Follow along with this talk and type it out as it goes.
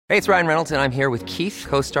Hey, it's Ryan Reynolds, and I'm here with Keith,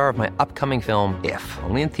 co-star of my upcoming film, If,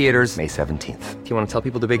 only in theaters May 17th. Do you want to tell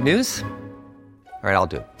people the big news? All right, I'll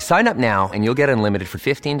do it. Sign up now and you'll get unlimited for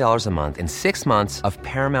 $15 a month and 6 months of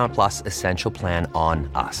Paramount Plus Essential Plan on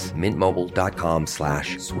us.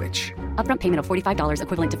 MintMobile.com/switch. Upfront payment of $45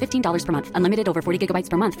 equivalent to $15 per month. Unlimited over 40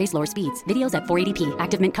 gigabytes per month. Face lower speeds. Videos at 480p.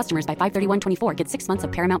 Active Mint customers by 531.24 get 6 months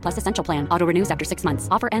of Paramount Plus Essential Plan. Auto renews after 6 months.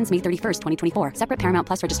 Offer ends May 31st, 2024. Separate Paramount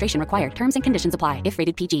Plus registration required. Terms and conditions apply if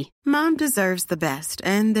rated PG. Mom deserves the best,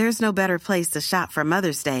 and there's no better place to shop for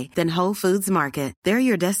Mother's Day than Whole Foods Market. They're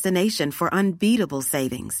your destination for unbeatable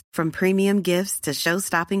savings. From premium gifts to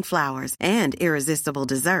show-stopping flowers and irresistible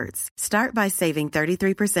desserts. Start by saving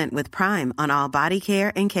 33% with Prime on all body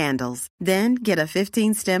care and candles. Then get a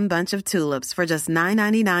 15-stem bunch of tulips for just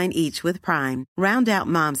 $9.99 each with Prime. Round out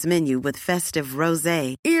Mom's menu with festive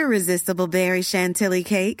rosé, irresistible berry chantilly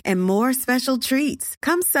cake, and more special treats.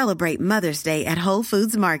 Come celebrate Mother's Day at Whole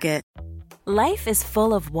Foods Market. Life is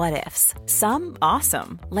full of what-ifs. Some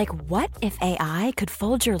awesome, like what if AI could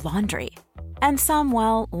fold your laundry? And some,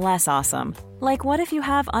 well, less awesome. Like what if you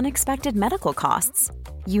have unexpected medical costs?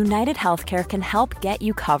 United Healthcare can help get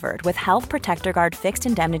you covered with Health Protector Guard fixed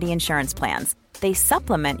indemnity insurance plans. They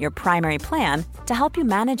supplement your primary plan to help you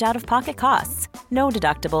manage out-of-pocket costs. No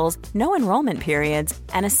deductibles, no enrollment periods,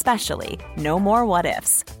 and especially no more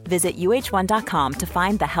what-ifs. Visit uh1.com to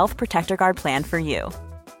find the Health Protector Guard plan for you.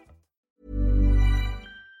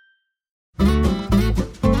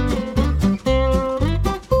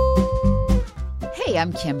 Hey,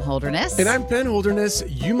 I'm Kim Holderness. And I'm Ben Holderness.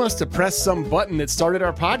 You must have pressed some button that started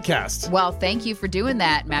our podcast. Well, thank you for doing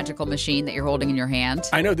that, magical machine that you're holding in your hand.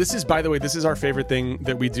 I know. This is, by the way, this is our favorite thing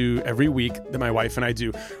that we do every week that my wife and I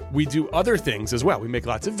do. We do other things as well. We make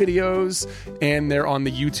lots of videos, and they're on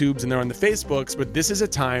the YouTubes and they're on the Facebooks, but this is a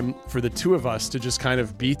time for the two of us to just kind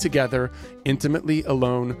of be together, intimately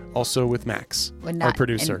alone, also with Max, our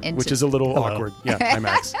producer, which is a little awkward. Yeah, hi,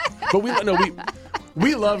 Max. But we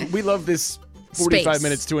love this 45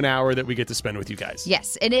 minutes to an hour that we get to spend with you guys.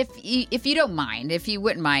 Yes, and if you don't mind, if you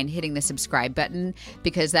wouldn't mind hitting the subscribe button,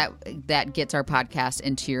 because that gets our podcast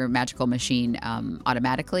into your magical machine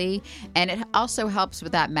automatically, and it also helps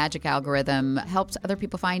with that magic algorithm, helps other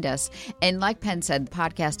people find us. And like Penn said, the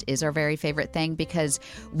podcast is our very favorite thing because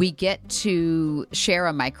we get to share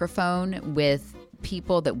a microphone with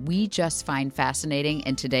people that we just find fascinating,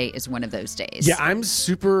 and today is one of those days. Yeah, I'm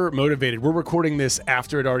super motivated. We're recording this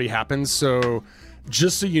after it already happened, so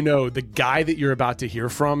just so you know, the guy that you're about to hear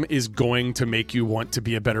from is going to make you want to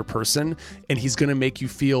be a better person, and he's going to make you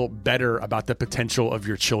feel better about the potential of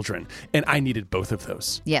your children. And I needed both of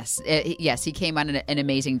those. Yes, he came on an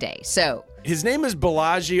amazing day. So his name is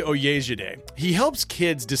Balaji Oyejide. He helps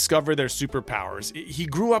kids discover their superpowers. He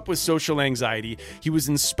grew up with social anxiety. He was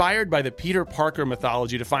inspired by the Peter Parker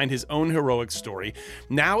mythology to find his own heroic story.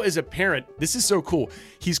 Now, as a parent, this is so cool.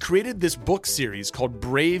 He's created this book series called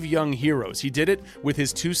Brave Young Heroes. He did it with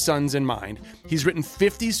his two sons in mind. He's written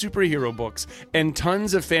 50 superhero books and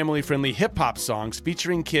tons of family-friendly hip-hop songs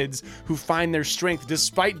featuring kids who find their strength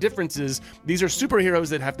despite differences. These are superheroes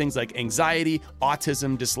that have things like anxiety,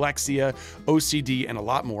 autism, dyslexia, OCD, and a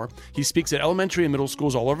lot more. He speaks at elementary and middle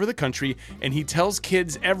schools all over the country, and he tells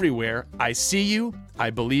kids everywhere, I see you,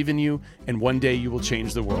 I believe in you, and one day you will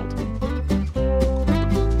change the world.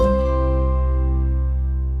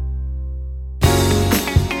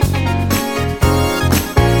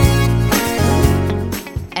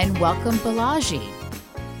 And welcome, Balaji.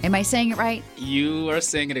 Am I saying it right? You are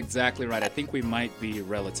saying it exactly right. I think we might be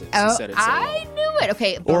relatives. Oh, You said it so I knew it.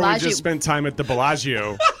 Okay, Balaji. Or we just spent time at the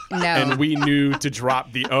Bellagio. No. And we knew to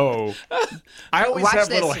drop the O. I always Watch have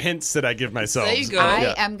this. little hints that I give myself. There you go.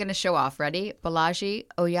 I am going to show off. Ready? Balaji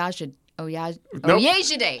Oyejide. Nope.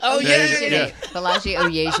 Oyejide. Yeah. Balaji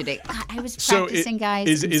Oyejide. God, I was practicing,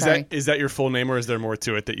 guys. Is that your full name, or is there more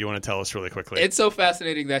to it that you want to tell us really quickly? It's so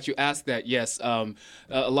fascinating that you asked that. Yes, a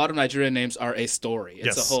lot of Nigerian names are a story.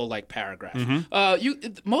 It's a whole paragraph.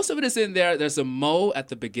 Most of it is in there. There's a Mo at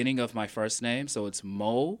the beginning of my first name, so it's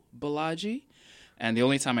Mo Balaji. And the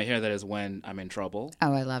only time I hear that is when I'm in trouble.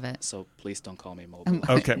 Oh, I love it. So please don't call me Mo Balaji.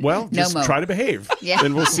 Okay, well, just try to behave. Yeah.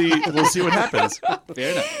 And we'll see what happens.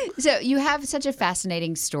 Fair enough. So you have such a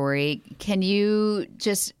fascinating story. Can you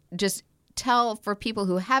just tell, for people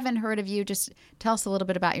who haven't heard of you, just tell us a little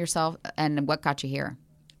bit about yourself and what got you here?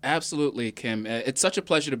 Absolutely, Kim. It's such a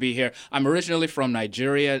pleasure to be here. I'm originally from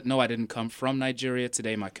Nigeria. No, I didn't come from Nigeria.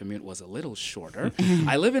 Today, my commute was a little shorter.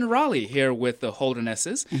 I live in Raleigh here with the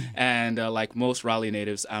Holdernesses, and like most Raleigh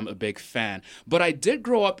natives, I'm a big fan. But I did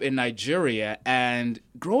grow up in Nigeria, and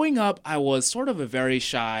growing up, I was sort of a very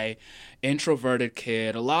shy, introverted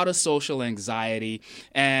kid, a lot of social anxiety,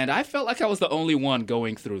 and I felt like I was the only one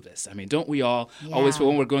going through this. I mean, don't we all always feel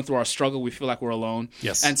when we're going through our struggle, we feel like we're alone?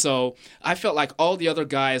 Yes. And so I felt like all the other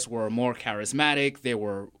guys were more charismatic, they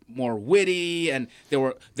were more witty, and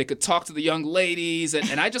they could talk to the young ladies,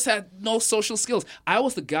 and I just had no social skills. I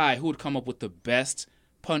was the guy who would come up with the best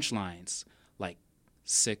punchlines, like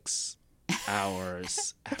 6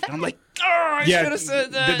 hours after. I'm like, I should have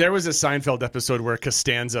said that. There was a Seinfeld episode where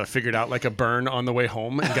Costanza figured out like a burn on the way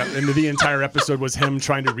home, and the entire episode was him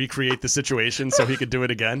trying to recreate the situation so he could do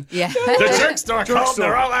it again. Yeah. The jerks don't come,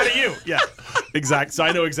 they're all out of you. Yeah, exact. So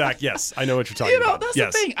I know yes, I know what you're talking about. That's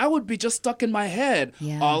the thing. I would be just stuck in my head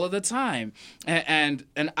all of the time, and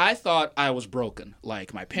I thought I was broken.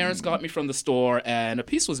 Like my parents got me from the store, and a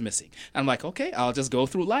piece was missing. I'm like, okay, I'll just go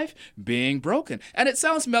through life being broken. And it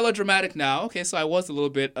sounds melodramatic now. Okay, so I was a little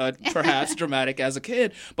bit perhaps dramatic as a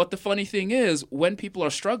kid. But the funny thing is, when people are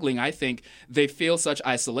struggling, I think they feel such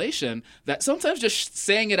isolation that sometimes just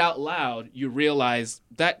saying it out loud, you realize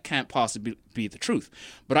that can't possibly be the truth.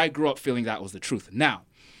 But I grew up feeling that was the truth. Now,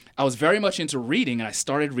 I was very much into reading, and I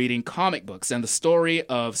started reading comic books. And the story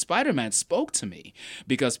of Spider-Man spoke to me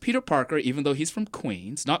because Peter Parker, even though he's from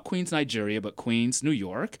Queens, not Queens, Nigeria, but Queens, New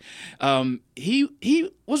York, he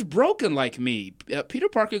was broken like me. Peter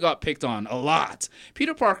Parker got picked on a lot.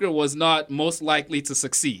 Peter Parker was not most likely to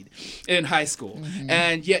succeed in high school. Mm-hmm.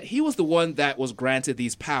 And yet he was the one that was granted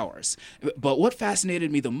these powers. But what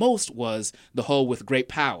fascinated me the most was the whole with great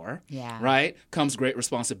power, right, comes great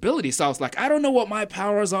responsibility. So I was like, I don't know what my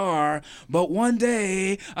powers are, but one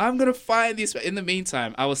day I'm going to find these. In the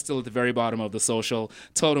meantime, I was still at the very bottom of the social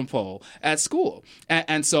totem pole at school.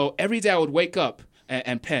 And so every day I would wake up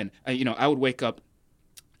and Penn, I would wake up.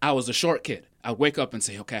 I was a short kid. I would wake up and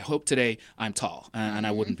say, okay, I hope today I'm tall. And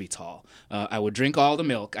I wouldn't be tall. I would drink all the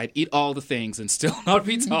milk. I'd eat all the things and still not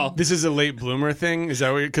be tall. This is a late bloomer thing? Is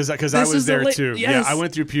that because I was there too? Yes. Yeah, I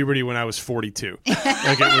went through puberty when I was 42.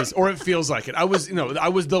 Like it was, or it feels like it. I was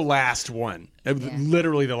the last one.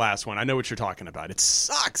 Literally the last one. I know what you're talking about. It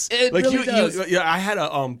sucks. It like really does. I had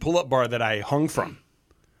a pull-up bar that I hung from.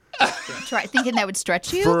 Try thinking that would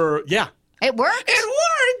stretch you? It worked? It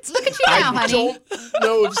worked! Look at you now, honey. I don't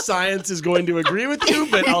know if science is going to agree with you,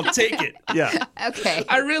 but I'll take it. Yeah. Okay.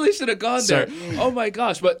 I really should have gone there. Oh my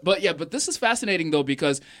gosh. But this is fascinating though,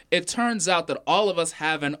 because it turns out that all of us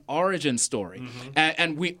have an origin story. Mm-hmm.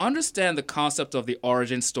 And we understand the concept of the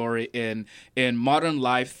origin story in modern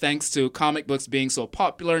life thanks to comic books being so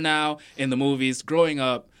popular now in the movies. Growing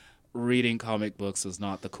up, reading comic books was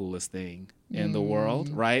not the coolest thing in the world,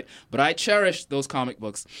 right? But I cherished those comic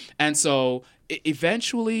books. And so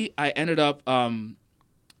eventually I ended up, I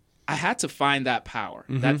had to find that power,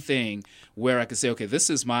 that thing where I could say, okay, this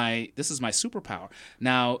is my superpower.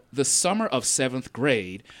 Now, the summer of 7th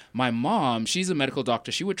grade, my mom, she's a medical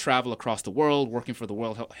doctor. She would travel across the world working for the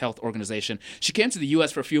World Health Organization. She came to the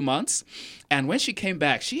U.S. for a few months. And when she came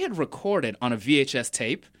back, she had recorded on a VHS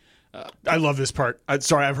tape. I love this part.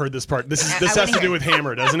 Sorry, I've heard this part. This has to do with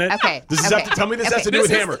Hammer, doesn't it? Okay. Tell me this has to do with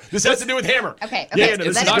Hammer. This has to do with Hammer. Okay. Yeah, no,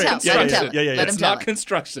 this is great. Let him tell. Yeah. It's not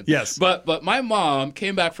construction. Yes. But my mom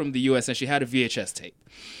came back from the U.S. and she had a VHS tape,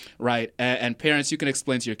 right? And parents, you can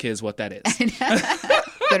explain to your kids what that is.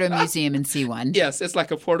 Go to a museum and see one. Yes, it's like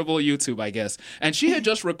a portable YouTube, I guess. And she had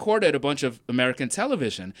just recorded a bunch of American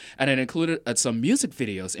television, and it included some music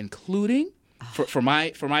videos, including for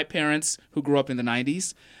my parents who grew up in the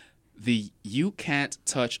 90s. The You Can't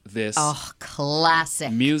Touch This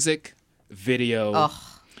classic music video.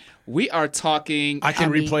 We are talking. I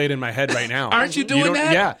can replay it in my head right now. Aren't you doing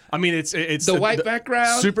that? Yeah. I mean, it's the white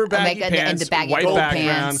background, super baggy pants, and the baggy white gold background,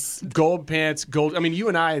 pants. Gold pants, gold. I mean, you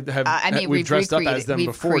and I have we've dressed up as them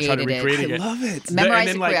before, trying to recreate it. I love it.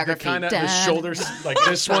 Memorize and then, the choreography. the kind of the shoulders, like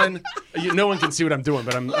this one. No one can see what I'm doing,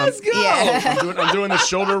 but Let's go. Yeah. I'm doing the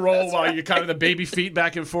shoulder roll while you're kind of the baby feet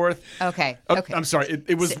back and forth. Okay. I'm sorry.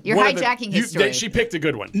 It was you're hijacking his story. She picked a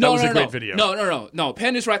good one. That was a great video. No.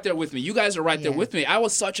 Penn is right there with me. You guys are right there with me. I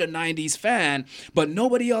was such a 90s fan. But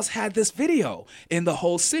nobody else had this video in the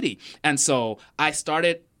whole city. And so I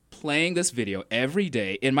started playing this video every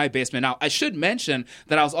day in my basement. Now, I should mention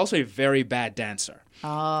that I was also a very bad dancer.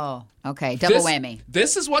 Oh, okay. Double whammy.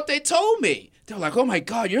 This is what they told me. They were like, oh, my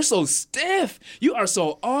God, you're so stiff. You are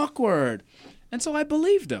so awkward. And so I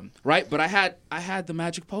believed them, right? But I had the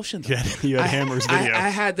magic potion. Yeah, you had Hammer's video. I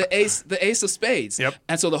had the ace of spades. Yep.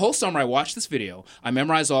 And so the whole summer I watched this video. I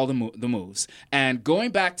memorized all the moves. And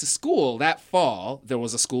going back to school that fall, there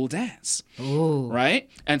was a school dance. Ooh. Right?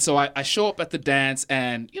 And so I show up at the dance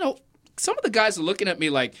and, some of the guys are looking at me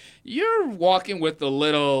like, you're walking with a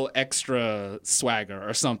little extra swagger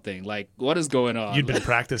or something. Like, what is going on? You'd been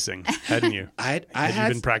practicing, hadn't you? Had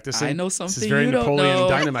you been practicing? I know something This is very you don't Napoleon know.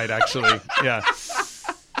 Dynamite, actually. Yeah.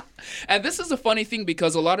 And this is a funny thing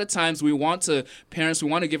because a lot of times parents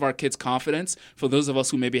want to give our kids confidence. For those of us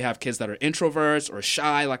who maybe have kids that are introverts or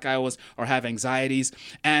shy like I was or have anxieties.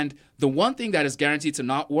 And the one thing that is guaranteed to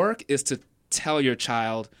not work is to tell your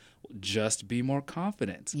child, just be more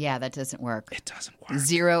confident. Yeah, that doesn't work. It doesn't work.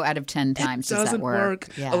 0 out of 10 times It doesn't does that work.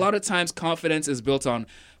 Yeah. A lot of times confidence is built on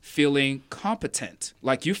feeling competent.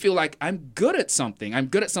 Like you feel like I'm good at something. I'm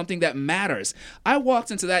good at something that matters. I walked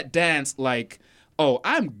into that dance like, oh,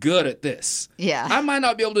 I'm good at this. Yeah. I might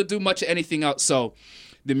not be able to do much of anything else. So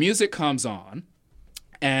the music comes on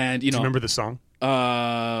and, Do you remember the song?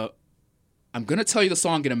 I'm going to tell you the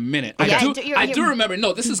song in a minute. Okay. I do remember.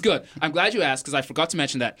 No, this is good. I'm glad you asked because I forgot to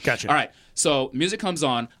mention that. Gotcha. All right. So music comes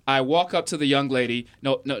on. I walk up to the young lady.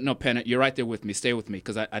 No, Pennant, you're right there with me. Stay with me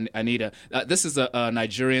because I need this is a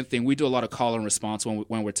Nigerian thing. We do a lot of call and response when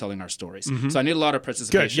we're telling our stories. Mm-hmm. So I need a lot of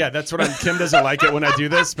participation. Good. Yeah, that's what Kim doesn't like it when I do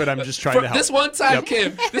this, but I'm just trying to help. This one time,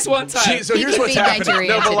 Kim. This one time. So here's could what's be happening.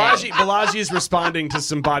 Nigerian Balaji is responding to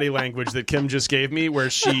some body language that Kim just gave me, where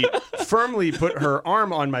she firmly put her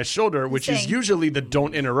arm on my shoulder, which is Saying- usually the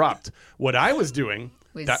don't interrupt. What I was doing.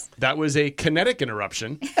 That was a kinetic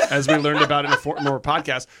interruption, as we learned about in a former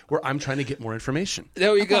podcast, where I'm trying to get more information.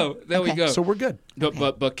 There we go. There we go. So we're good.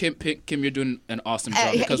 But Kim, you're doing an awesome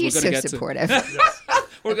job because he's we're going so to get supportive.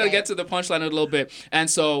 we're going to get to the punchline in a little bit. And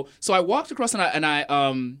so I walked across and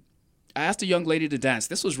I asked a young lady to dance.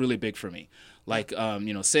 This was really big for me. Like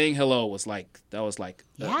saying hello was like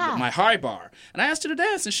my high bar. And I asked her to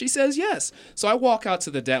dance, and she says yes. So I walk out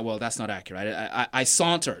to the dance. Well, that's not accurate. I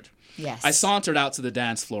sauntered. Yes. I sauntered out to the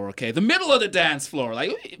dance floor, okay? The middle of the dance floor. Like,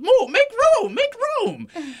 move, make room.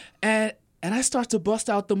 And I start to bust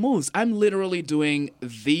out the moves. I'm literally doing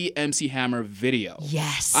the MC Hammer video.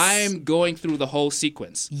 Yes. I'm going through the whole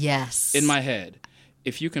sequence Yes. in my head.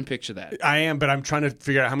 If you can picture that. I am, but I'm trying to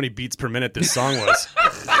figure out how many beats per minute this song was.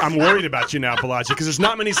 I'm worried about you now, Balaji, because there's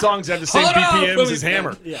not many songs that have the same BPMs as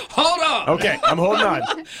Hammer. Yeah. Hold on. Okay, I'm holding on.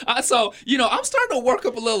 So, I'm starting to work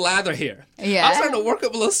up a little lather here. Yeah. I'm starting to work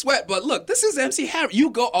up a little sweat. But look, this is MC Hammer. You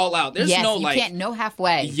go all out. There's yes, no you like. can't, no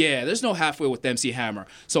halfway. Yeah, there's no halfway with MC Hammer.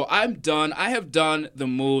 So I'm done. I have done the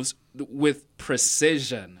moves with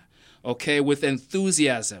precision, okay, with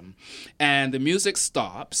enthusiasm. And the music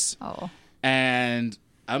stops. Oh. And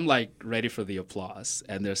I'm like ready for the applause,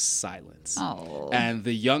 and there's silence. Oh. And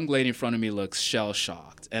the young lady in front of me looks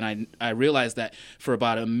shell-shocked. And I realized that for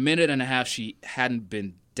about a minute and a half, she hadn't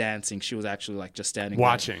been dancing. She was actually like just standing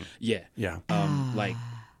Watching. there. Yeah. Yeah. Like,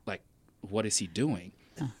 what is he doing?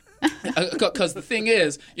 Because the thing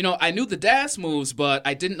is, I knew the dance moves, but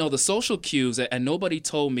I didn't know the social cues, and nobody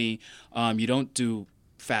told me you don't do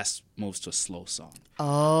fast moves to a slow song.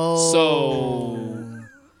 Oh. So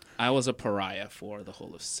I was a pariah for the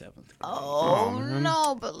whole of 7th grade. Oh,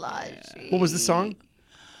 no, Balaji. What was the song?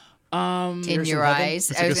 In Your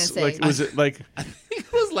Eyes. I was going to say. Was it like?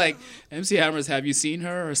 It was like MC Hammer's "Have You Seen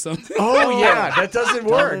Her" or something. Oh yeah, that doesn't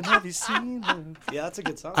work. Have you seen her? Yeah, that's a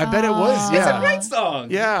good song. I bet it was. Yeah, It's a great song.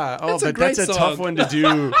 Yeah. Oh, It's a but great that's a song. tough one to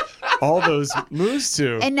do all those moves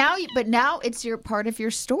to. And now it's your part of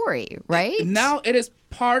your story, right? Now it is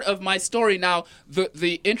part of my story. Now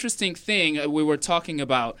the interesting thing we were talking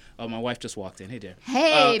about. Oh, my wife just walked in. Hey, dear.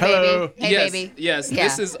 Hey, hello. baby. Hey, yes, baby. yes. Yeah.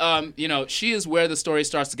 This is she is where the story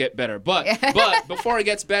starts to get better. But before it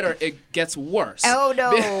gets better, it gets worse. Oh,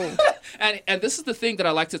 no. And this is the thing that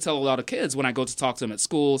I like to tell a lot of kids when I go to talk to them at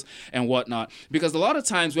schools and whatnot. Because a lot of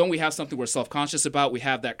times when we have something we're self-conscious about, we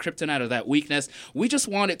have that kryptonite or that weakness, we just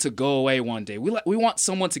want it to go away one day. We want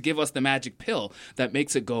someone to give us the magic pill that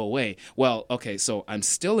makes it go away. Well, okay, so I'm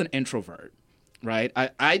still an introvert. Right?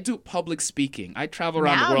 I do public speaking. I travel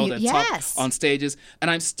around the world and talk on stages, and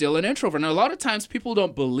I'm still an introvert. And a lot of times people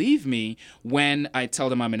don't believe me when I tell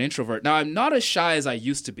them I'm an introvert. Now, I'm not as shy as I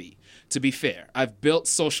used to be fair. I've built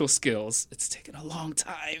social skills. It's taken a long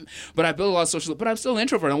time, but I built a lot of social, but I'm still an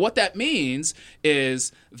introvert. And what that means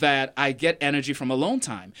is that I get energy from alone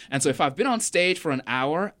time. And so if I've been on stage for an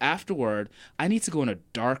hour afterward, I need to go in a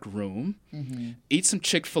dark room, eat some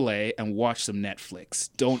Chick-fil-A, and watch some Netflix.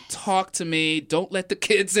 Don't talk to me. Don't let the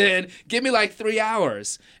kids in. Give me like 3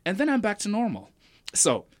 hours. And then I'm back to normal.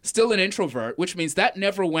 So still an introvert, which means that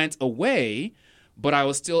never went away, but I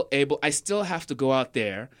still have to go out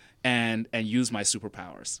there and use my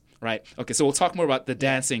superpowers. right? Okay, so we'll talk more about the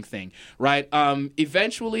dancing thing, right?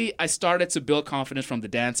 Eventually, I started to build confidence from the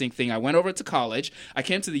dancing thing. I went over to college. I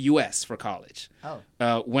came to the U.S. for college.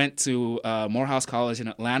 Went to Morehouse College in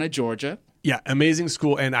Atlanta, Georgia. Yeah, amazing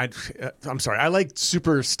school. And I'm sorry, I like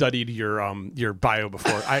super studied your bio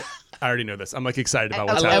before. I already know this. I'm like excited about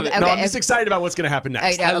what's happening. No, I'm just excited about what's going to happen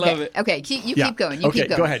next. I love it. Okay, keep going. Keep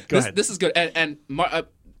going. Go ahead. This is good. And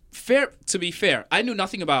to be fair, I knew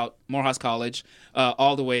nothing about Morehouse College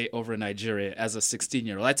all the way over in Nigeria as a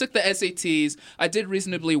 16-year-old. I took the SATs. I did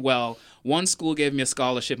reasonably well. One school gave me a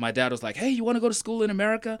scholarship. My dad was like, hey, you want to go to school in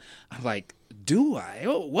America? I'm like, do I?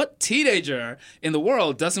 Oh, what teenager in the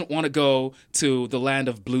world doesn't want to go to the land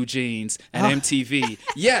of blue jeans and MTV?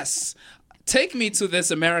 Yes. Take me to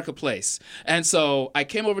this America place. And so I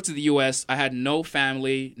came over to the U.S. I had no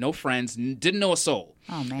family, no friends, didn't know a soul.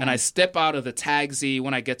 Oh, man. And I step out of the taxi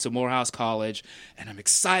when I get to Morehouse College, and I'm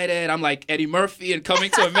excited. I'm like Eddie Murphy in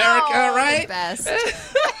Coming to America, right? The best.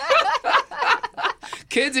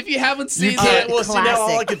 Kids, if you haven't seen that. Well, see, now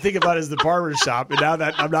all I can think about is the barber shop, and now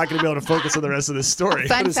that I'm not going to be able to focus on the rest of this story.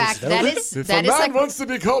 Fun fact, that is If a man wants to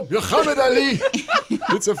become Muhammad Ali,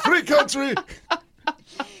 it's a free country.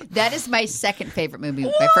 That is my second favorite movie.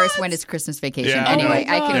 My first one is Christmas Vacation. Yeah. Anyway,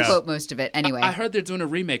 Oh my I can gosh. quote most of it. Anyway, I heard they're doing a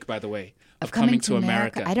remake, by the way, of Coming to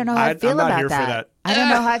America. I don't know how I feel I'm not about here for that. that. I don't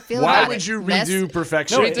know how I feel Why about it. would you Mess- redo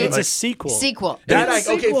Perfection? No, Redo. it's a Like- sequel. Sequel. That It's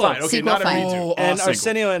a okay, sequel. fine. Okay, Sequel, not a fine. redo. And Sequel.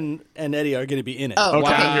 Arsenio and Eddie are going to be in it. Oh,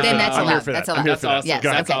 Okay, okay. I'm here Then for that's that. I'm here allowed. for that. That's I'm allowed. here for that. Yes, Go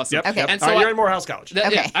ahead. That's awesome. Okay. Yep. And All so right, you're I- in Morehouse College.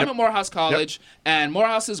 Okay. Yeah, I'm at Morehouse College, and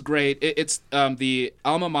Morehouse is great. It's the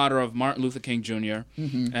alma mater of Martin Luther King Jr.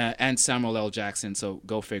 And Samuel L. Jackson, so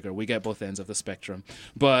go figure. We get both ends of the spectrum.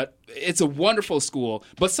 But it's a wonderful school,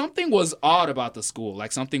 but something was odd about the school.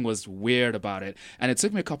 Like, something was weird about it. And it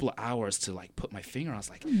took me a couple of hours to, like, put my finger on. I was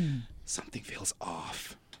like, something feels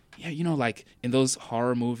off. Yeah, you know, like in those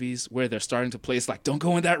horror movies where they're starting to play, it's like, don't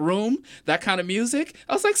go in that room, that kind of music.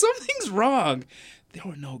 I was like, something's wrong. There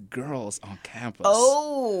were no girls on campus.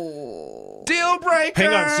 Oh. Deal breaker.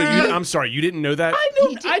 Hang on. So I'm sorry, you didn't know that?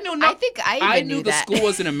 I know. Not, I think I even knew knew the that. school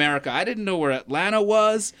was in America. I didn't know where Atlanta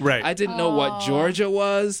was. Right. I didn't know what Georgia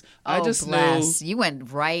was. I just bless. knew. You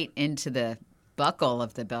went right into the buckle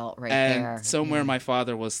of the belt right And there. somewhere my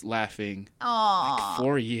father was laughing. Aw.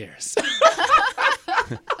 4 years.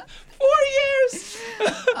 4 years.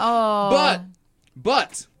 Oh.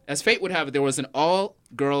 But as fate would have it, there was an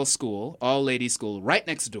all-girls school, all-ladies school right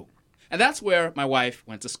next door. And that's where my wife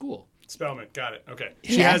went to school. Spellman, got it. Okay.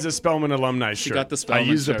 She Yeah. has a Spellman alumni shirt. got the Spellman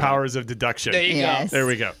I use the shirt. powers of deduction. There you Yes. go. There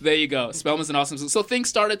we go. There you go. Spellman's an awesome school. So things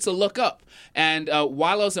started to look up. And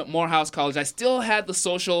while I was at Morehouse College, I still had the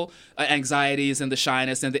social anxieties and the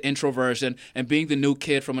shyness and the introversion. And being the new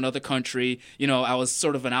kid from another country, you know, I was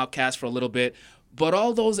sort of an outcast for a little bit. But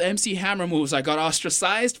all those MC Hammer moves I got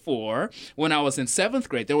ostracized for when I was in 7th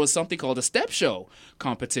grade. There was something called a step show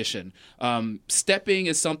competition. Stepping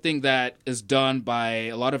is something that is done by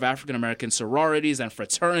a lot of African American sororities and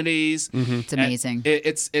fraternities. It's amazing. And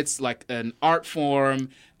it's like an art form.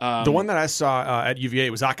 The one that I saw at UVA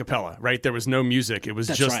was a cappella, right? There was no music. It was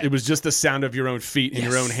That's just right. it was just the sound of your own feet and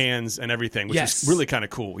your Yes. own hands and everything, which Yes. was really kind of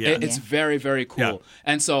cool. Yeah. It's very, very cool. Yeah.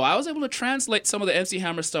 And so I was able to translate some of the MC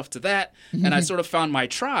Hammer stuff to that. And I sort of found my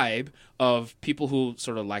tribe of people who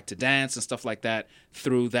sort of like to dance and stuff like that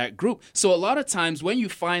through that group. So a lot of times when you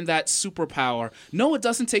find that superpower, no, it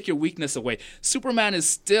doesn't take your weakness away. Superman is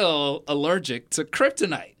still allergic to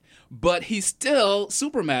kryptonite. But he's still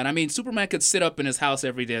Superman. I mean, Superman could sit up in his house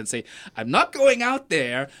every day and say, I'm not going out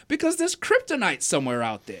there because there's kryptonite somewhere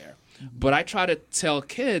out there. But I try to tell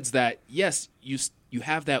kids that, yes, you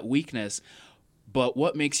have that weakness, but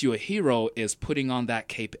what makes you a hero is putting on that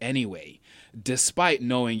cape anyway, despite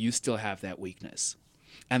knowing you still have that weakness.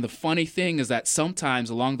 And the funny thing is that sometimes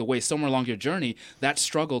along the way, somewhere along your journey, that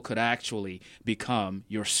struggle could actually become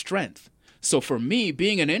your strength. So for me,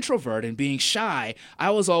 being an introvert and being shy, I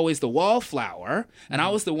was always the wallflower, and I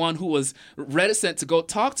was the one who was reticent to go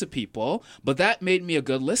talk to people, but that made me a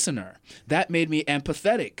good listener. That made me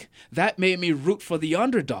empathetic. That made me root for the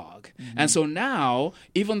underdog. And so now,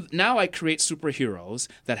 even now I create superheroes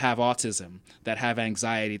that have autism, that have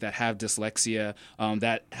anxiety, that have dyslexia,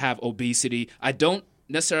 that have obesity. I don't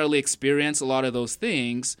necessarily experience a lot of those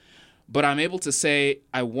things, but I'm able to say,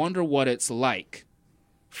 I wonder what it's like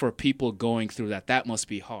for people going through that. That must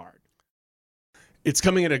be hard. It's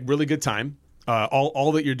coming at a really good time.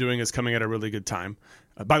 All that you're doing is coming at a really good time.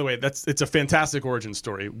 By the way, it's a fantastic origin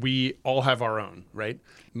story. We all have our own, right?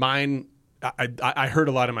 Mine, I heard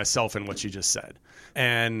a lot of myself in what you just said.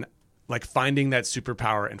 And like finding that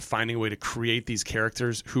superpower and finding a way to create these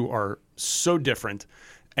characters who are so different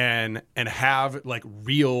and have like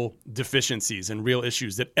real deficiencies and real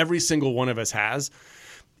issues that every single one of us has,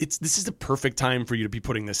 this is the perfect time for you to be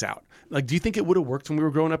putting this out. Like, do you think it would have worked when we were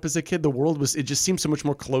growing up as a kid? It just seemed so much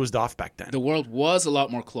more closed off back then. The world was a lot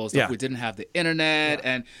more closed off. We didn't have the internet,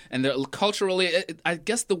 and culturally, I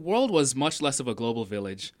guess the world was much less of a global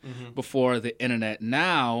village before the internet.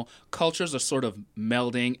 Now, cultures are sort of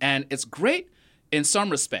melding, and it's great in some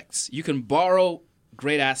respects. You can borrow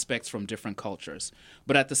great aspects from different cultures,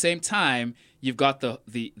 but at the same time, you've got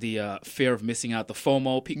the fear of missing out, the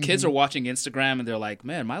FOMO. Kids are watching Instagram and they're like,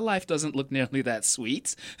 man, my life doesn't look nearly that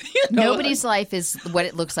sweet. Nobody's life is what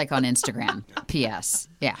it looks like on Instagram. P.S.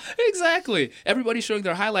 Yeah. Exactly. Everybody's showing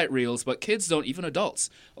their highlight reels, but kids don't, even adults,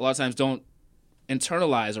 a lot of times don't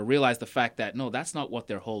internalize or realize the fact that, no, that's not what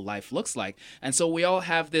their whole life looks like. And so we all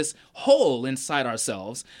have this hole inside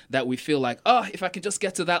ourselves that we feel like, oh, if I can just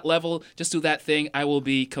get to that level, just do that thing, I will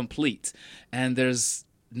be complete. And there's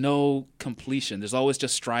no completion. There's always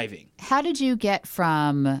just striving. How did you get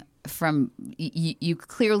from you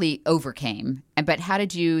clearly overcame, but how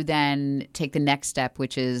did you then take the next step,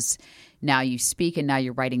 which is now you speak and now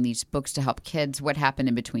you're writing these books to help kids? What happened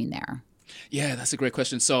in between there? Yeah, that's a great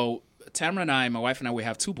question. So Tamara and I, my wife and I, we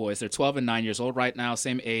have two boys. They're 12 and 9 years old right now,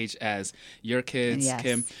 same age as your kids, yes.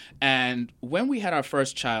 Kim. And when we had our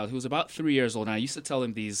first child, who was about 3 years old, and I used to tell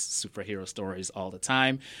him these superhero stories all the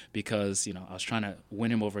time because, I was trying to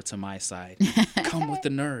win him over to my side. Come with the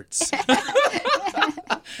nerds.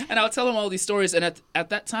 And I would tell him all these stories. And at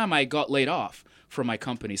that time, I got laid off from my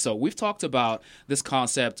company. So we've talked about this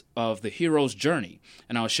concept of the hero's journey.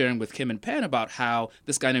 And I was sharing with Kim and Penn about how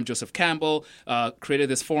this guy named Joseph Campbell created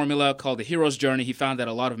this formula called the hero's journey. He found that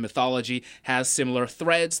a lot of mythology has similar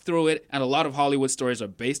threads through it, and a lot of Hollywood stories are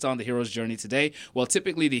based on the hero's journey today. Well,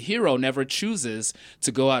 typically the hero never chooses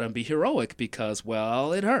to go out and be heroic because,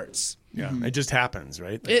 well, it hurts. Yeah, it just happens,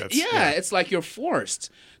 right? It's like you're forced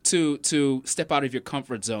to step out of your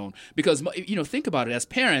comfort zone because, think about it. As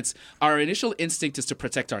parents, our initial instinct is to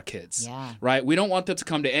protect our kids, right? We don't want them to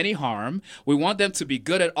come to any harm. We want them to be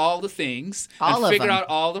good at all the things and figure out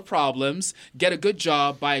all the problems, get a good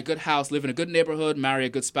job, buy a good house, live in a good neighborhood, marry a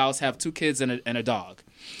good spouse, have 2 kids and a dog,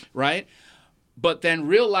 right? But then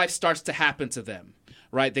real life starts to happen to them,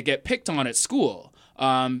 right? They get picked on at school.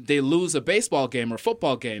 They lose a baseball game or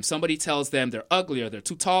football game. Somebody tells them they're ugly or they're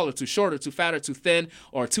too tall or too short or too fat or too thin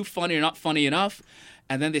or too funny or not funny enough.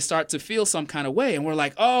 And then they start to feel some kind of way. And we're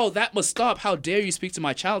like, oh, that must stop. How dare you speak to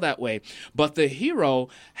my child that way? But the hero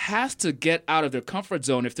has to get out of their comfort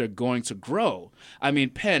zone if they're going to grow. I mean,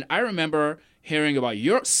 Penn, I remember hearing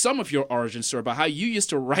about some of your origin story, about how you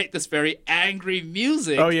used to write this very angry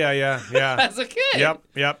music. Oh, yeah. As a kid.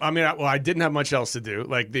 Yep. I mean, I didn't have much else to do.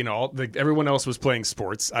 Like, everyone else was playing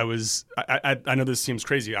sports. I know this seems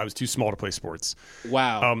crazy. I was too small to play sports.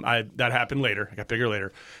 Wow. That happened later. I got bigger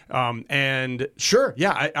later. And sure,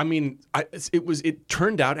 yeah. It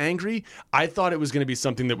turned out angry. I thought it was going to be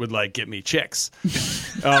something that would like get me chicks.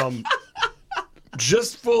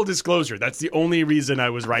 Just full disclosure, that's the only reason I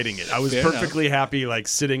was writing it. I was perfectly happy, like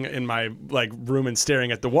sitting in my room and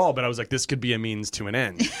staring at the wall, but I was like, this could be a means to an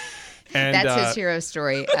end. And that's his hero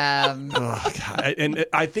story. Oh, God. And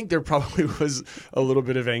I think there probably was a little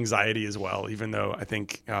bit of anxiety as well, even though I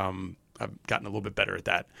think I've gotten a little bit better at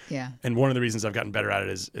that. Yeah. And one of the reasons I've gotten better at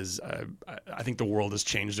it is I think the world has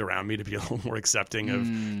changed around me to be a little more accepting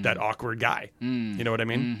of that awkward guy. You know what I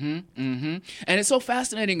mean? And it's so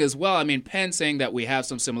fascinating as well. I mean, Penn saying that we have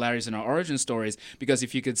some similarities in our origin stories because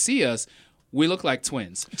if you could see us, we look like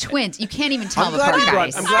twins. Twins. You can't even tell them apart,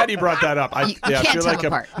 guys. I'm glad you brought that up. You can't tell them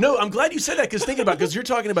apart. No, I'm glad you said that because you're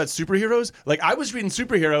talking about superheroes. Like, I was reading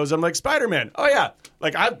superheroes. I'm like, Spider-Man. Oh, yeah.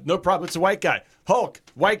 Like, no problem. It's a white guy. Hulk,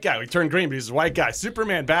 white guy. We turned green, but he's a white guy.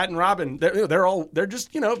 Superman, Batman, Robin. They're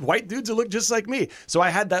just, white dudes who look just like me. So I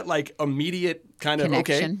had that, like, immediate kind of,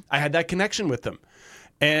 connection. I had that connection with them.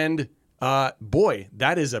 And boy,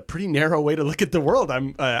 that is a pretty narrow way to look at the world.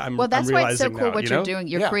 Well, that's why it's so cool what you're doing.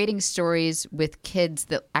 You're Yeah. creating stories with kids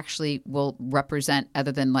that actually will represent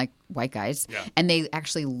other than like white guys, and they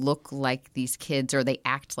actually look like these kids or they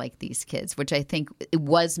act like these kids, which I think it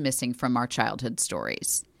was missing from our childhood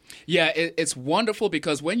stories. Yeah, it's wonderful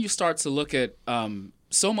because when you start to look at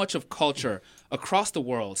so much of culture across the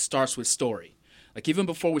world starts with story. Like even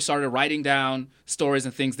before we started writing down stories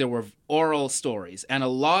and things, there were oral stories. And a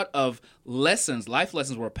lot of lessons, life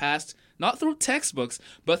lessons were passed not through textbooks,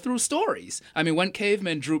 but through stories. I mean, when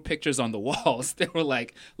cavemen drew pictures on the walls, they were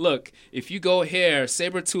like, look, if you go here,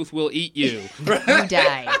 Sabretooth will eat you. You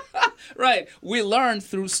die. Right. We learn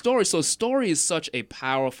through stories. So story is such a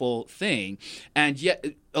powerful thing. And yet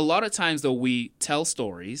a lot of times, though, we tell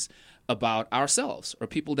stories about ourselves or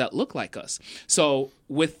people that look like us. So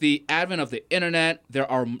with the advent of the internet,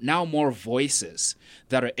 there are now more voices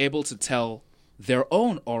that are able to tell their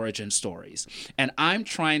own origin stories. And I'm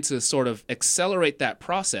trying to sort of accelerate that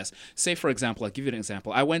process. Say, for example, I'll give you an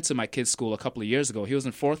example. I went to my kid's school a couple of years ago. He was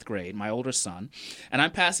in 4th grade, my older son, and I'm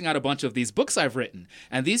passing out a bunch of these books I've written.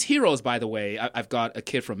 And these heroes, by the way, I've got a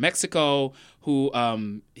kid from Mexico who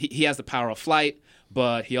he has the power of flight,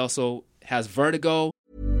 but he also has vertigo.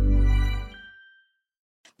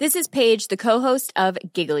 This is Paige, the co-host of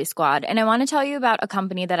Giggly Squad, and I want to tell you about a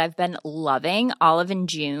company that I've been loving, Olive &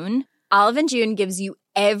 June. Olive & June gives you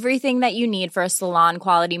everything that you need for a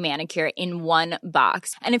salon-quality manicure in one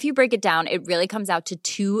box. And if you break it down, it really comes out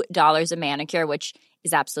to $2 a manicure, which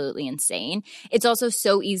is absolutely insane. It's also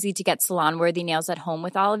so easy to get salon-worthy nails at home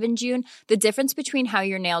with Olive & June. The difference between how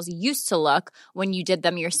your nails used to look when you did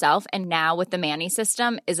them yourself and now with the Mani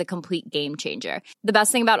system is a complete game changer. The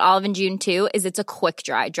best thing about Olive & June, too, is it's a quick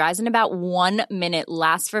dry. Dries in about 1 minute,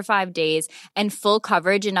 lasts for 5 days, and full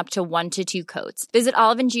coverage in up to 1 to 2 coats. Visit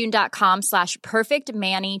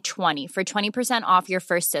oliveandjune.com/perfectmani20 for 20% off your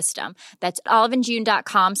first system. That's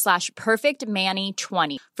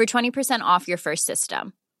oliveandjune.com/perfectmani20 for 20% off your first system.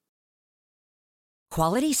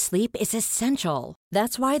 Quality sleep is essential.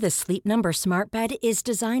 That's why the Sleep Number Smart Bed is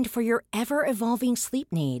designed for your ever-evolving sleep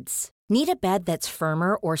needs. Need a bed that's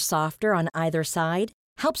firmer or softer on either side?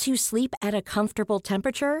 Helps you sleep at a comfortable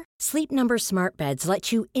temperature? Sleep Number Smart Beds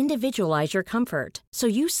let you individualize your comfort, so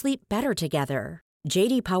you sleep better together.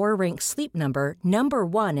 J.D. Power ranks Sleep Number number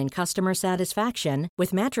 1 in customer satisfaction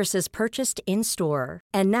with mattresses purchased in-store.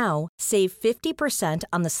 And now, save 50%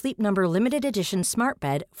 on the Sleep Number Limited Edition Smart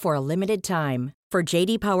Bed for a limited time. For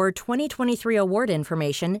J.D. Power 2023 award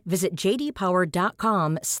information, visit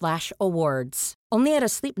jdpower.com/awards. Only at a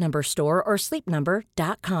Sleep Number store or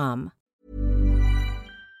sleepnumber.com.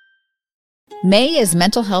 May is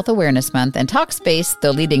Mental Health Awareness Month, and Talkspace,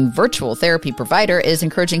 the leading virtual therapy provider, is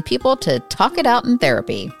encouraging people to talk it out in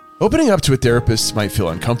therapy. Opening up to a therapist might feel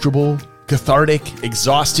uncomfortable, cathartic,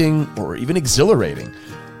 exhausting, or even exhilarating.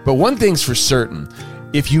 But one thing's for certain,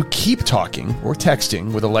 if you keep talking or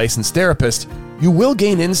texting with a licensed therapist, you will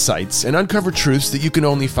gain insights and uncover truths that you can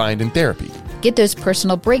only find in therapy. Get those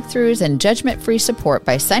personal breakthroughs and judgment-free support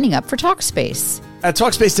by signing up for Talkspace. At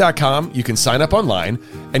Talkspace.com, you can sign up online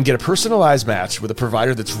and get a personalized match with a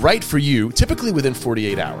provider that's right for you, typically within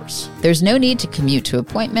 48 hours. There's no need to commute to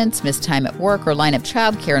appointments, miss time at work, or line up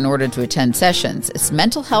childcare in order to attend sessions. It's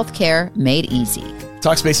mental health care made easy.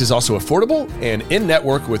 Talkspace is also affordable and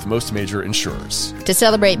in-network with most major insurers. To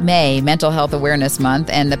celebrate May, Mental Health Awareness Month,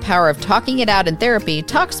 and the power of talking it out in therapy,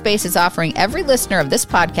 Talkspace is offering every listener of this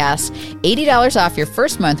podcast $80 off your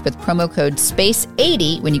first month with promo code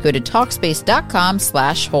SPACE80 when you go to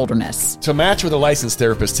Talkspace.com/Holderness. To match with a licensed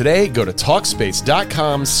therapist today, go to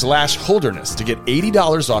Talkspace.com/Holderness to get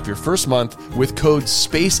 $80 off your first month with code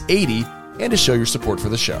SPACE80 and to show your support for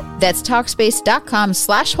the show. That's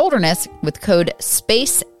Talkspace.com/Holderness with code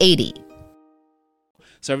SPACE80.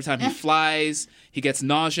 So every time he flies, he gets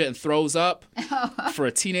nausea and throws up. For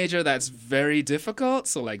a teenager, that's very difficult.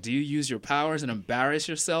 So, like, do you use your powers and embarrass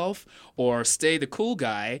yourself, or stay the cool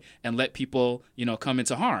guy and let people, come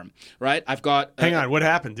into harm? Right? I've got. Hang on, what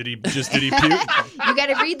happened? Did he puke? You got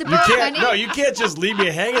to read the book, honey. No, you can't just leave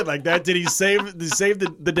me hanging like that. Did he save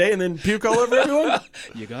the day and then puke all over everyone?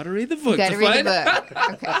 You got to read the book. You got to read the book.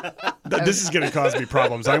 Okay. This is going to cause me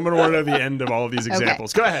problems. I'm going to want to know the end of all of these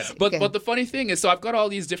examples. Okay. Go ahead. But the funny thing is, so I've got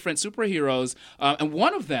all these different superheroes, and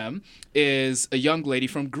one of them is a young lady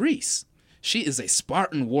from Greece. She is a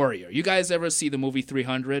Spartan warrior. You guys ever see the movie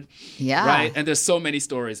 300? Yeah. Right? And there's so many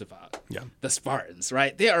stories about the Spartans,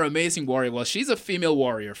 right? They are amazing warriors. Well, she's a female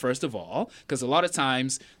warrior, first of all, because a lot of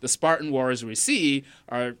times the Spartan warriors we see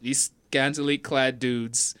are these scantily clad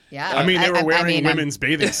dudes. Yeah. I mean, they were wearing women's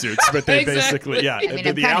bathing suits, but they basically,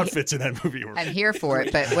 the outfits in that movie were... I'm here for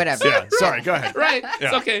it, but whatever. Yeah, sorry, go ahead. Right.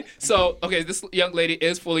 Yeah. Okay. So, this young lady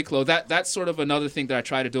is fully clothed. That's sort of another thing that I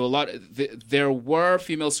try to do a lot. There were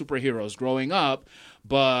female superheroes growing up,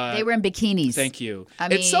 but... They were in bikinis. Thank you. I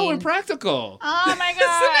it's so mean- impractical. Oh, my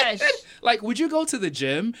gosh. Like, would you go to the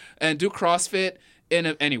gym and do CrossFit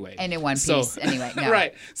anyway? And in one piece. Anyway, no.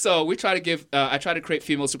 Right. So we try to give... I try to create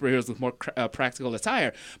female superheroes with more practical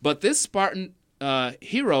attire. But this Spartan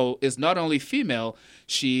hero is not only female,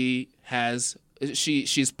 she's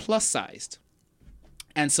plus-sized.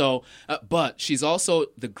 And so, but she's also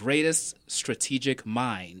the greatest strategic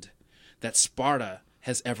mind that Sparta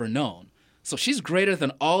has ever known. So she's greater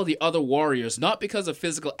than all the other warriors, not because of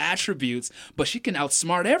physical attributes, but she can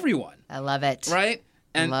outsmart everyone. I love it. Right?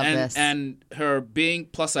 Love this. And her being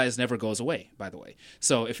plus size never goes away, by the way.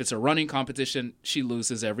 So if it's a running competition, she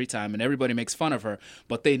loses every time, and everybody makes fun of her,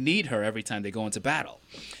 but they need her every time they go into battle.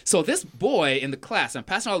 So this boy in the class, I'm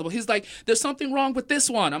passing all the books, he's like, there's something wrong with this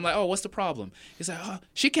one. I'm like, oh, what's the problem? He's like, oh,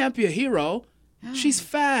 she can't be a hero. She's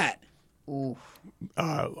fat. Ooh.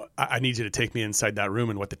 I need you to take me inside that room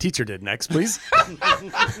and what the teacher did next, please.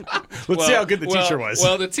 Let's see how good the teacher was.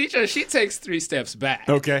 Well, the teacher, she takes 3 steps back.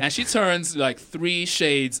 Okay. And she turns like 3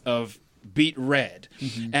 shades of beet red.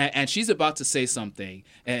 And she's about to say something.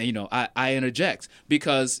 And, I interject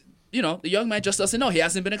because, the young man just doesn't know. He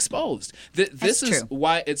hasn't been exposed. This is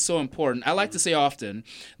why it's so important. I like to say often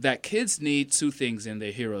that kids need 2 things in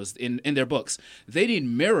their heroes, in their books. They need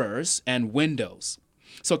mirrors and windows.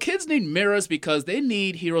 So kids need mirrors because they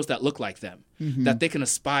need heroes that look like them, that they can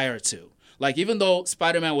aspire to. Like, even though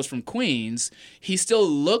Spider-Man was from Queens, he still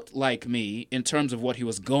looked like me in terms of what he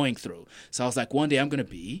was going through. So I was like, one day I'm going to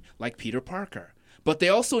be like Peter Parker. But they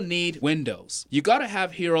also need windows. You got to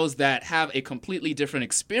have heroes that have a completely different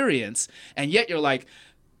experience, and yet you're like,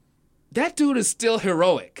 that dude is still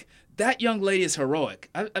heroic. That young lady is heroic.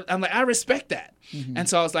 I'm like, I respect that. And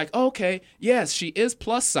so I was like, okay, yes, she is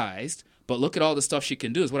plus-sized, but look at all the stuff she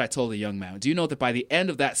can do, is what I told the young man. Do you know that by the end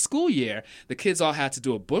of that school year, the kids all had to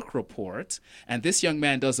do a book report, and this young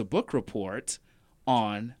man does a book report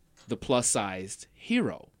on the plus-sized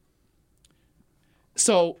hero.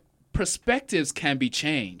 So perspectives can be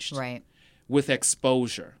changed with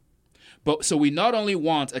exposure. But so we not only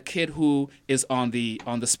want a kid who is on the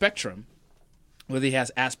spectrum, whether he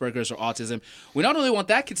has Asperger's or autism, we not only want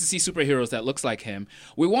that kid to see superheroes that looks like him,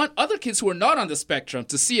 we want other kids who are not on the spectrum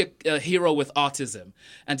to see a hero with autism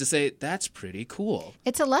and to say, that's pretty cool.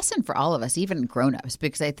 It's a lesson for all of us, even grown-ups,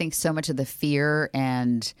 because I think so much of the fear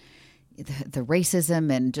and the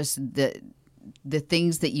racism and just the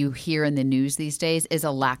things that you hear in the news these days is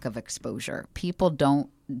a lack of exposure. People don't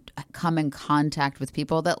come in contact with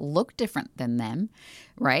people that look different than them,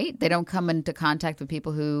 right? They don't come into contact with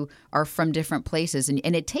people who are from different places.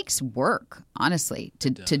 And it takes work, honestly,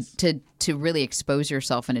 to really expose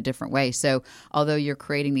yourself in a different way. So although you're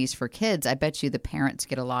creating these for kids, I bet you the parents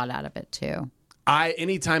get a lot out of it too.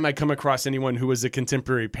 Anytime I come across anyone who is a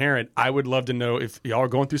contemporary parent, I would love to know if y'all are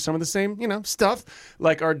going through some of the same, stuff.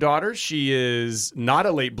 Like our daughter, she is not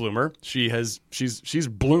a late bloomer. She's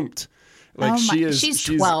bloomed. Like she's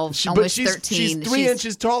 12, almost 13. She's 3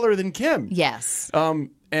 inches taller than Kim. Yes.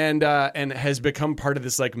 And has become part of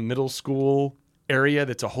this like middle school area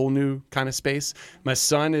that's a whole new kind of space. My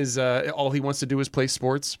son is all he wants to do is play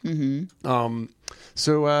sports.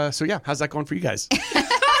 So yeah, how's that going for you guys?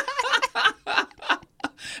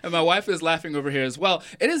 And my wife is laughing over here as well.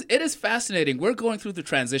 It is fascinating. We're going through the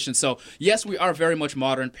transition. So yes, we are very much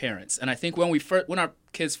modern parents. And I think when our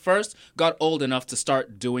kids first got old enough to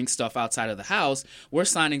start doing stuff outside of the house, we're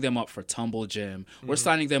signing them up for tumble gym. We're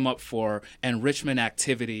signing them up for enrichment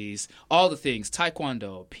activities, all the things,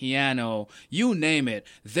 taekwondo, piano, you name it.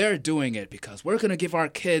 They're doing it because we're going to give our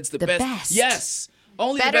kids the best. Yes.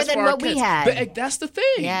 Only better the best than for our what kids. we had. But that's the thing.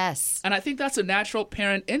 Yes. And I think that's a natural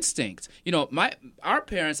parent instinct. Our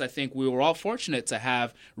parents, I think we were all fortunate to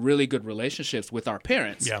have really good relationships with our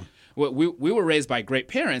parents. Yeah. We were raised by great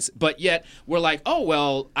parents, but yet we're like, oh,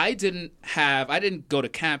 well, I didn't go to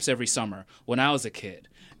camps every summer when I was a kid.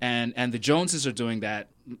 And the Joneses are doing that.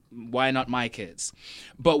 Why not my kids?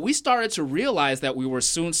 But we started to realize that we were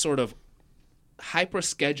soon sort of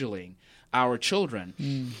hyper-scheduling our children.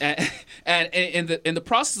 And in the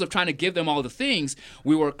process of trying to give them all the things,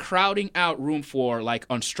 we were crowding out room for like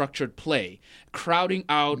unstructured play, crowding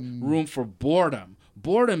out room for boredom.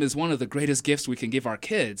 Boredom is one of the greatest gifts we can give our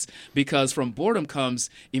kids because from boredom comes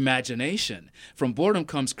imagination. From boredom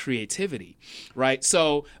comes creativity, right?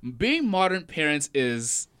 So being modern parents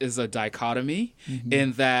is a dichotomy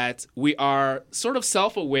in that we are sort of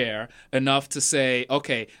self-aware enough to say,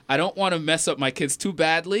 okay, I don't want to mess up my kids too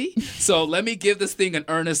badly, so let me give this thing an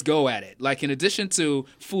earnest go at it. Like in addition to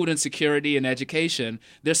food and security and education,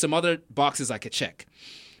 there's some other boxes I could check.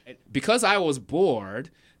 Because I was bored,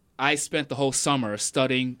 I spent the whole summer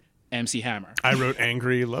studying MC Hammer. I wrote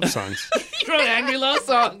angry love songs. You wrote angry love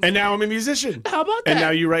songs. And now I'm a musician. How about that? And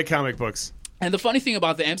now you write comic books. And the funny thing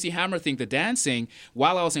about the MC Hammer thing, the dancing,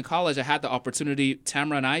 while I was in college, I had the opportunity,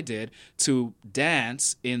 Tamara and I did, to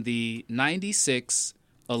dance in the 96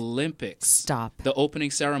 Olympics. Stop. The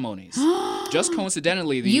opening ceremonies. just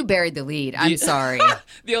coincidentally, You buried the lead. I'm sorry.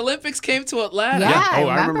 the Olympics came to Atlanta. Yeah, Oh,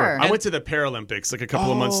 I remember. I went to the Paralympics like a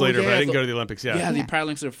couple of months later, but I didn't go to the Olympics. Yeah, the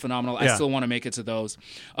Paralympics are phenomenal. I still want to make it to those.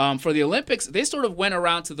 For the Olympics, they sort of went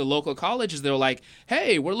around to the local colleges. They were like,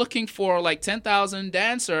 hey, we're looking for like 10,000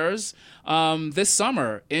 dancers this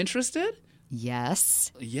summer. Interested?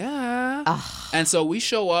 Yes. Yeah. And so we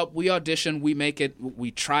show up, we audition, we make it,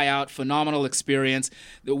 we try out, phenomenal experience.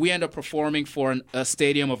 We end up performing for a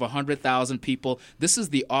stadium of 100,000 people. This is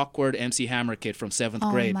the awkward MC Hammer kid from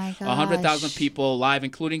 7th grade. My gosh. 100,000 people live,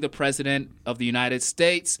 including the president of the United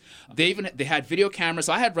States. They had video cameras.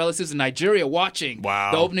 So I had relatives in Nigeria watching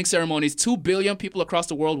the opening ceremonies. 2 billion people across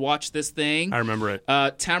the world watched this thing. I remember it.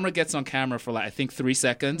 Tamra gets on camera for like, I think 3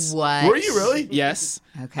 seconds. What? Were you really? Yes.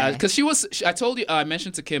 Okay. Because I told you, I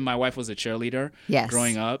mentioned to Kim, my wife was a cheerleader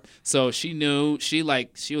growing up. So she knew, she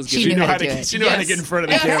was She knew how to do it. She knew how to get in front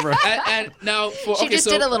of the camera. And now, She just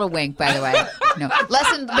did a little wink, by the way. No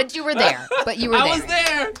lesson, but you were there. I was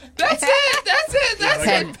there. That's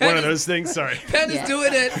it. One of those things. Sorry. Penn is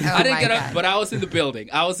doing it. Oh, I didn't my get God. up, but I was in the building.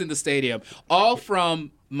 I was in the stadium. All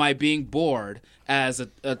from my being bored as a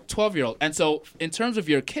 12-year-old. And so in terms of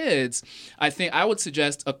your kids, I think I would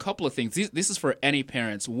suggest a couple of things. This is for any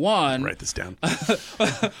parents. One, write this down.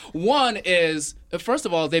 One is, first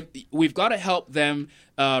of all, we've got to help them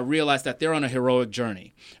realize that they're on a heroic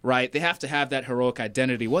journey, right? They have to have that heroic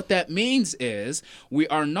identity. What that means is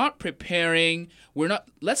let's not prepare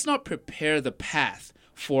the path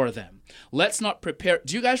for them. Let's not prepare.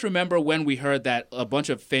 Do you guys remember when we heard that a bunch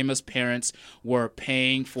of famous parents were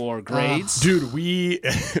paying for grades? Dude, we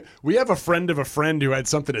have a friend of a friend who had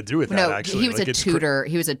something to do with that. No, actually, he was a tutor.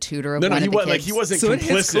 He was a tutor of No, one of the kids. he wasn't So it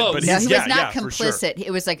hits complicit, close. but No, he's, he was not for sure. complicit.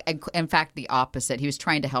 It was like, in fact, the opposite. He was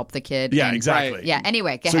trying to help the kid. Yeah, and- exactly. Right. Yeah.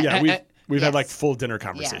 Anyway, go So ahead. yeah, we've had Yes. like full dinner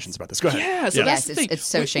conversations about this. Go ahead. Yeah, so that's the Yes, thing. it's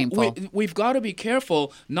so shameful. We've got to be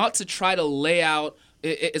careful not to try to lay out.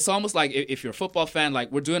 It's almost like if you're a football fan,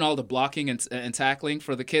 like we're doing all the blocking and tackling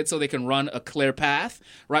for the kids so they can run a clear path,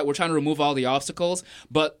 right? We're trying to remove all the obstacles.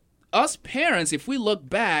 But us parents, if we look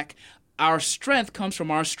back, our strength comes from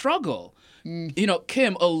our struggle. You know,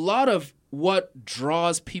 Kim, a lot of what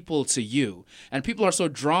draws people to you, and people are so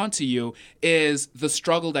drawn to you, is the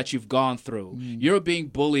struggle that you've gone through. You're being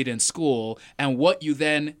bullied in school, and what you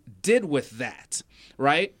then did with that,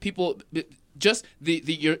 right? People... Just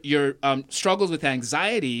your struggles with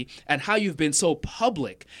anxiety and how you've been so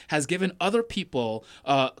public has given other people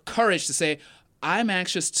courage to say, I'm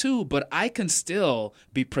anxious too, but I can still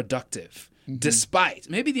be productive. Despite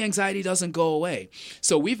maybe the anxiety doesn't go away.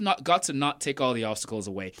 So we've got to not take all the obstacles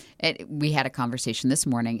away. We had a conversation this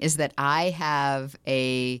morning, is that I have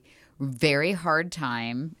a very hard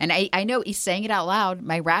time, and I know he's saying it out loud.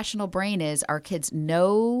 My rational brain is, our kids,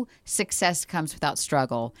 no success comes without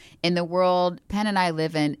struggle. In the world Penn and I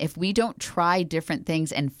live in, if we don't try different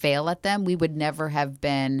things and fail at them, we would never have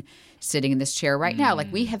been sitting in this chair right now. Like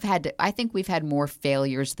I think we've had more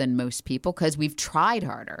failures than most people because we've tried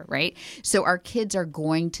harder, right? So our kids are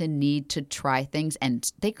going to need to try things,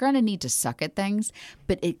 and they're going to need to suck at things,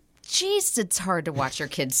 but Jeez, it's hard to watch your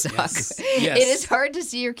kids suck. Yes. It is hard to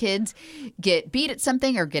see your kids get beat at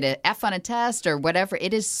something or get an F on a test or whatever.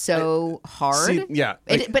 It is so hard. See, yeah,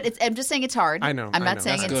 I'm just saying it's hard. I know. I'm not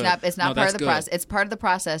saying it's not. It's not part of the process. It's part of the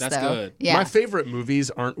process, That's though. good. Yeah. My favorite movies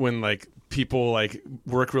aren't when like people like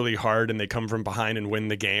work really hard and they come from behind and win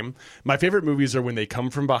the game. My favorite movies are when they come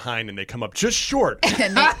from behind and they come up just short,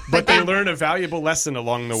 but they learn a valuable lesson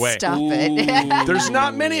along the way. Stop it. There's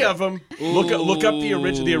not many of them. Look up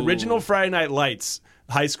the original Friday Night Lights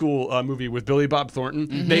high school movie with Billy Bob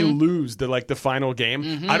Thornton. They lose the final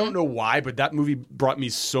game. I don't know why, but that movie brought me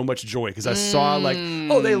so much joy because I saw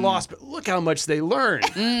they lost, but look how much they learned.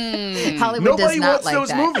 Hollywood Nobody does not wants like those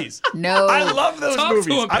that. movies. No, I love those Talk movies.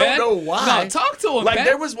 to him, I don't Ben. know why. No, talk to him, Ben.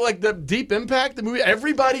 There was the Deep Impact, the movie.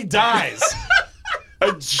 Everybody dies.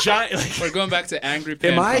 A giant. We're going back to Angry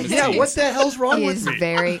Penn. Am I? from his Yeah. teens. What the hell's wrong He with is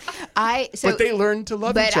me? but they learned to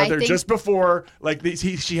love but each I other think- just before.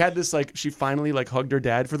 She had this she finally hugged her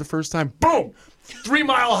dad for the first time. Boom, 3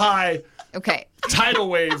 Mile High okay. tidal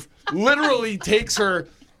wave literally takes her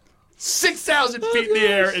 6,000 feet in the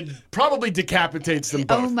air and probably decapitates them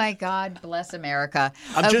both. Oh my God, bless America.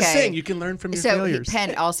 I'm just saying, you can learn from your failures.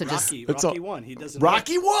 Penn also just Rocky won. He doesn't.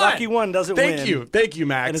 Rocky won. Rocky won doesn't win. Thank you,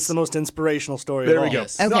 Max. And it's the most inspirational story. There of we all. go.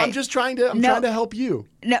 Yes. No, Okay. I'm just trying to. I'm trying to help you.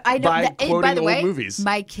 No, I don't. By and by quoting the way, old movies.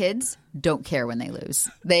 my kids don't care when they lose.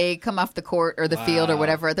 They come off the court or the field or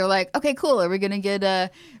whatever. They're like, okay, cool. Are we gonna get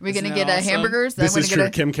hamburgers? This is true.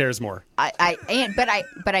 Kim cares more. But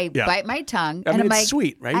I bite my tongue. I mean, and I'm it's like,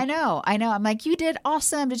 sweet, right? I know. I'm like, you did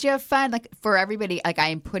awesome. Did you have fun? Like for everybody, like I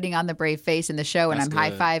am putting on the brave face in the show, and That's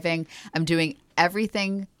I'm high-fiving. I'm doing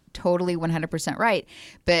everything totally 100% right.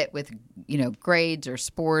 But with, grades or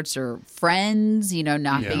sports or friends,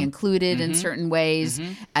 not being included in certain ways,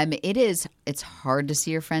 it's hard to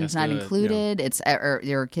see your friends not included. Yeah. It's or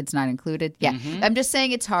your kids not included. Yeah. I'm just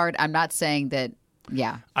saying it's hard. I'm not saying that.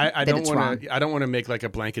 Yeah. I don't want to make like a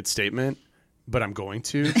blanket statement, but I'm going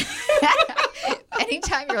to.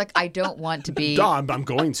 Anytime you're like, I don't want to be. I'm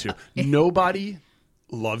going to. Nobody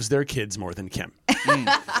loves their kids more than Kim.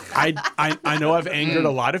 I know I've angered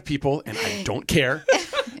a lot of people, and I don't care.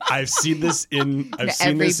 I've seen this in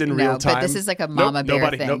real time. But this is like a mama bear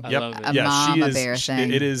thing. I love it. Mama bear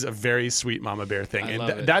thing. It is a very sweet mama bear thing, I and love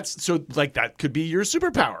it. that's so like that could be your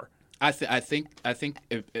superpower. I think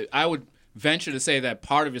I would venture to say that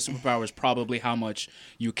part of your superpower is probably how much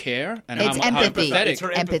you care and it's how empathy. empathetic. It's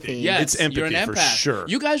her empathy. Yes, it's empathy you're an for empath. sure.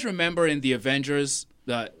 You guys remember in the Avengers,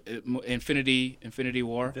 the Infinity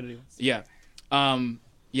War? Infinity War. Yeah.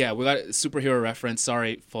 Yeah, we got a superhero reference.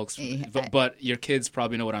 Sorry, folks, but your kids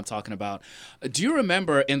probably know what I'm talking about. Do you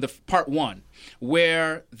remember in the part 1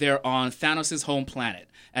 where they're on Thanos' home planet?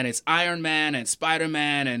 And it's Iron Man and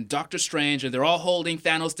Spider-Man and Doctor Strange, and they're all holding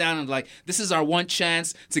Thanos down and like, this is our one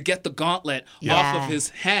chance to get the gauntlet off of his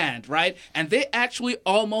hand, right? And they actually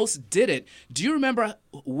almost did it. Do you remember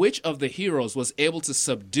which of the heroes was able to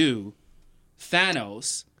subdue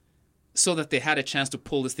Thanos so that they had a chance to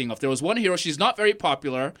pull this thing off? There was one hero. She's not very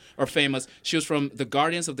popular or famous. She was from the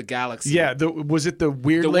Guardians of the Galaxy. Yeah, was it the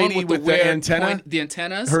weird lady with the antenna? The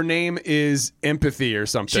antennas? Her name is Empathy or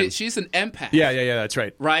something. She's an empath. Yeah, that's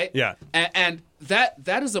right. Right? Yeah. And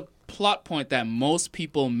that is a plot point that most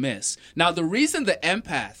people miss. Now, the reason the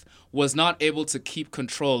empath was not able to keep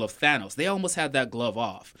control of Thanos, they almost had that glove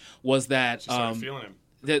off, was that... She started feeling him.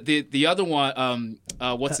 The other one,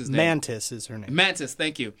 what's his name? Mantis is her name. Mantis,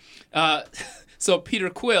 thank you. So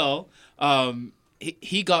Peter Quill,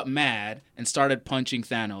 he got mad and started punching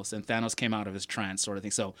Thanos, and Thanos came out of his trance, sort of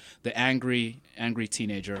thing. So the angry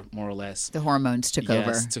teenager, more or less. The hormones took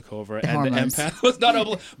over. Yes, took over, and the empath was not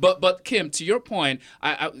able. But Kim, to your point,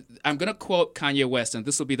 I'm gonna quote Kanye West, and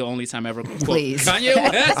this will be the only time I ever quote Kanye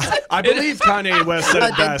West. I believe Kanye West said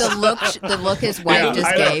it best. The look his wife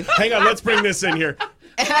just gave. Hang on, let's bring this in here.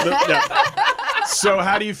 So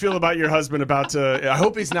how do you feel about your husband about to... I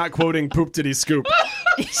hope he's not quoting poop diddy scoop.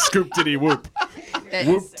 Scoop diddy whoop.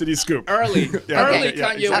 Whoop diddy scoop. Early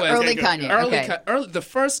Kanye West. Early Kanye. The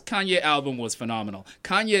first Kanye album was phenomenal.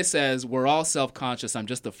 Kanye says, we're all self-conscious. I'm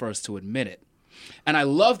just the first to admit it. And I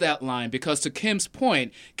love that line because to Kim's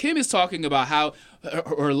point, Kim is talking about how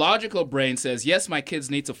her logical brain says, yes, my kids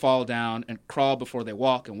need to fall down and crawl before they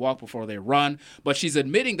walk and walk before they run. But she's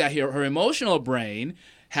admitting that her emotional brain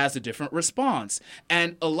has a different response.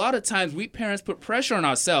 And a lot of times we parents put pressure on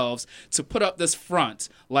ourselves to put up this front,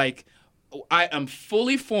 like, I am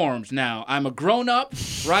fully formed now. I'm a grown-up,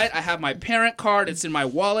 right? I have my parent card. It's in my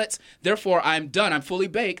wallet. Therefore, I'm done. I'm fully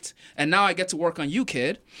baked. And now I get to work on you,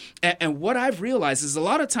 kid. And what I've realized is a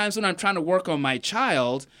lot of times when I'm trying to work on my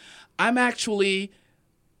child, my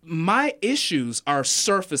issues are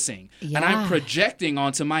surfacing. Yeah. And I'm projecting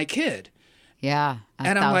onto my kid. Yeah,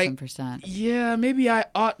 and I'm like, 1,000%. Yeah, maybe I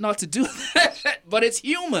ought not to do that. But it's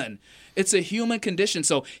human. It's a human condition.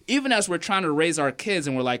 So even as we're trying to raise our kids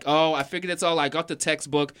and we're like, oh, I figured it's all, I got the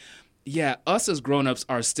textbook. Yeah, us as grown-ups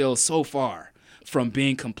are still so far from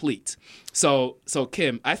being complete. So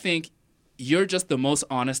Kim, I think you're just the most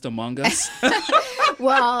honest among us.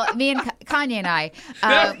 Well, me and Kanye and I,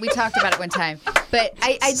 we talked about it one time. But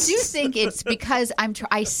I do think it's because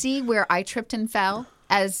I see where I tripped and fell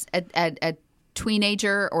as a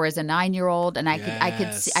teenager or as a 9-year-old, and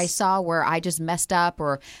I saw where I just messed up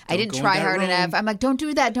or I didn't try hard enough. I'm like, don't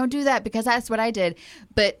do that because that's what I did.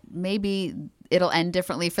 But maybe it'll end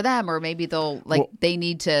differently for them, or maybe they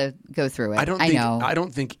need to go through it. I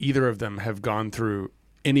don't think either of them have gone through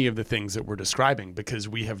any of the things that we're describing, because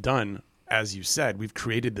we have done, as you said, we've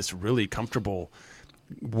created this really comfortable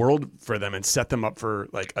world for them and set them up for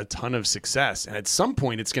like a ton of success. And at some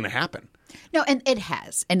point it's going to happen. No, and it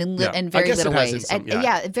has, and in very little ways.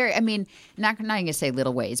 Very. I mean, not going to say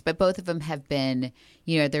little ways, but both of them have been.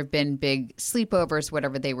 There have been big sleepovers,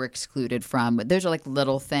 whatever they were excluded from. Those are like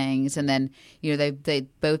little things, and then they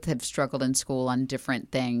both have struggled in school on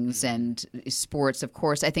different things and sports. Of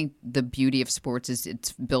course, I think the beauty of sports is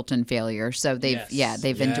it's built-in failure. So they've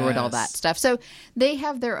endured all that stuff. So they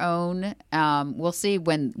have their own. We'll see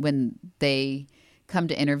when they come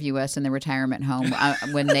to interview us in the retirement home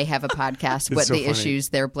when they have a podcast, what the issues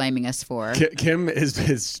they're blaming us for. Kim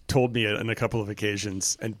has told me on a couple of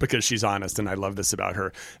occasions, and because she's honest, and I love this about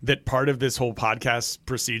her, that part of this whole podcast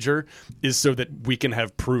procedure is so that we can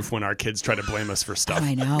have proof when our kids try to blame us for stuff.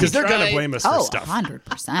 I know. Because they're going to blame us for stuff.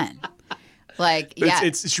 100%. Like, yeah.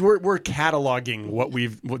 We're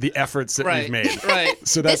cataloging the efforts that we've made. Right.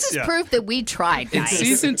 So this is proof that we tried, guys. It's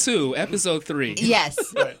season 2, episode 3. Yes.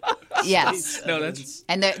 Yes. No, that's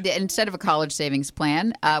and instead of a college savings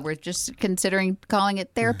plan, we're just considering calling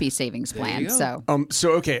it therapy savings plan. So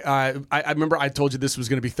okay. I remember I told you this was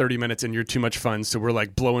going to be 30 minutes, and you're too much fun. So we're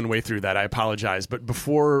like blowing way through that. I apologize, but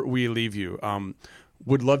before we leave you,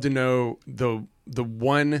 would love to know the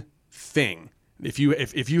one thing if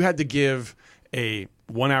you had to give a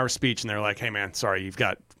 1-hour speech, and they're like, "Hey, man, sorry, you've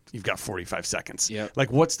got 45 seconds." Yep. Like,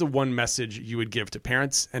 what's the one message you would give to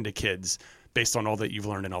parents and to kids based on all that you've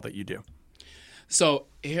learned and all that you do? So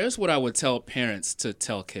here's what I would tell parents to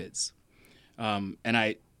tell kids. And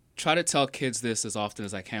I try to tell kids this as often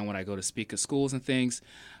as I can when I go to speak at schools and things.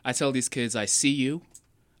 I tell these kids, I see you,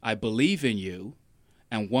 I believe in you,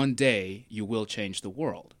 and one day you will change the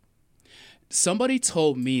world. Somebody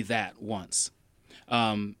told me that once.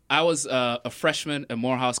 I was a freshman at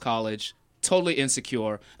Morehouse College, totally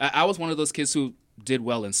insecure. I was one of those kids who did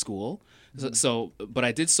well in school. But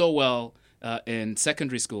I did so well in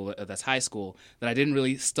secondary school, that's high school, that I didn't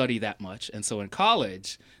really study that much. And so in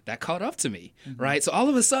college, that caught up to me, right? So all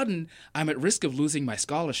of a sudden, I'm at risk of losing my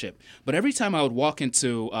scholarship. But every time I would walk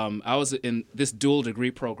into, I was in this dual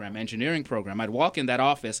degree program, engineering program. I'd walk in that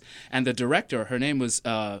office, and the director, her name was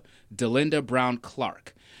Delinda Brown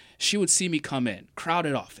Clark. She would see me come in,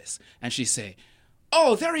 crowded office, and she'd say,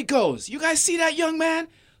 "Oh, there he goes. You guys see that young man?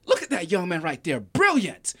 Look at that young man right there.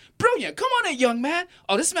 Brilliant. Brilliant. Come on in, young man.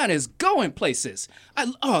 Oh, this man is going places.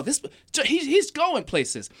 He's going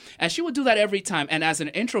places." And she would do that every time. And as an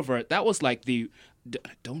introvert, that was like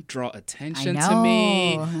don't draw attention to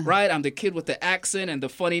me, right? I'm the kid with the accent and the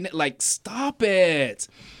funny, like, stop it.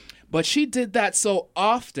 But she did that so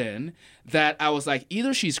often that I was like,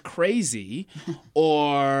 either she's crazy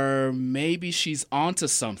or maybe she's onto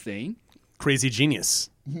something. Crazy genius.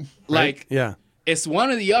 Like, yeah. It's one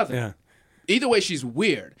or the other. Yeah. Either way, she's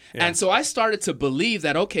weird. Yeah. And so I started to believe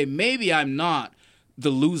that, okay, maybe I'm not the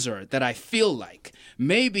loser that I feel like.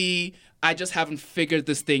 Maybe I just haven't figured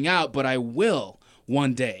this thing out, but I will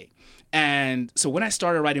one day. And so when I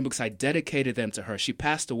started writing books, I dedicated them to her. She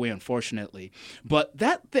passed away, unfortunately. But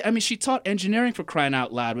she taught engineering, for crying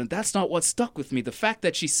out loud, and that's not what stuck with me. The fact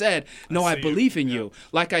that she said, "No, I believe in you."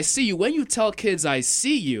 Like, I see you. When you tell kids I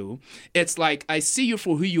see you, it's like I see you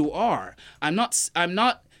for who you are. I'm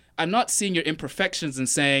not seeing your imperfections and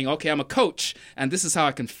saying, "Okay, I'm a coach, and this is how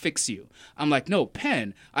I can fix you." I'm like, "No,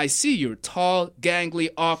 Penn, I see you're tall, gangly,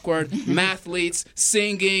 awkward, mathletes,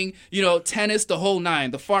 singing, tennis, the whole nine,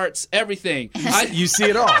 the farts, everything." You see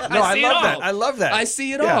it all. No, I love that. I love that. I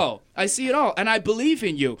see it all. I see it all, and I believe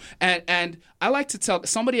in you. And I like to tell.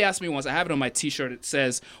 Somebody asked me once. I have it on my T-shirt. It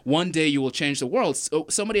says, "One day you will change the world." So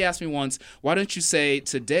somebody asked me once, "Why don't you say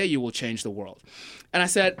today you will change the world?" And I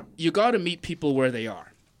said, "You got to meet people where they are."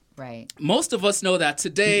 Right. Most of us know that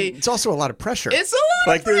today. It's also a lot of pressure. It's a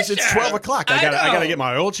lot of pressure. It's 12 o'clock. I gotta get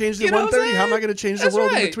my oil changed at 1:30. How am I going to change the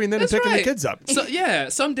world in between then and picking the kids up? So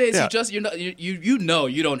some days you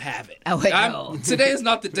don't have it. Oh, I know. Today is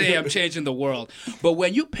not the day I'm changing the world. But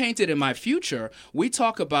when you paint it in my future, we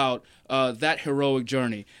talk about that heroic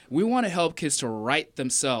journey. We want to help kids to write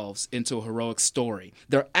themselves into a heroic story.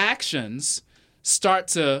 Their actions start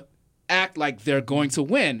to act like they're going to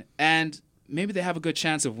win, and maybe they have a good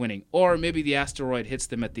chance of winning, or maybe the asteroid hits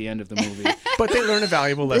them at the end of the movie. But they learn a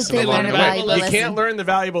valuable lesson along the way. You can't learn the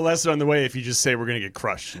valuable lesson on the way if you just say we're going to get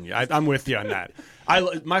crushed. I'm with you on that.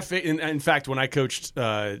 In fact, when I coached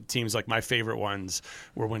teams, like, my favorite ones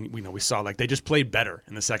were when we saw, like, they just played better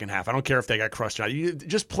in the second half. I don't care if they got crushed or not.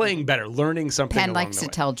 Just playing better, learning something. Penn likes to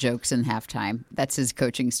tell jokes in halftime. That's his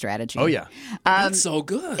coaching strategy. Oh yeah, that's so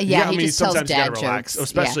good. Yeah, he just sometimes tells dad you gotta relax, jokes.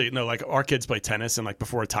 especially like our kids play tennis, and like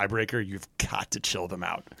before a tiebreaker, you've got to chill them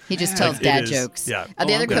out. He just tells dad jokes. Yeah,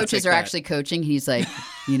 the other coaches are actually coaching. He's like,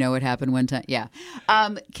 "You know what happened one time?" Yeah.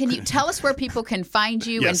 Can you tell us where people can find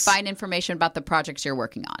you and find information about the Project projects you're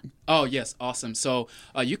working on. Oh, yes. Awesome. So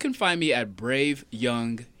you can find me at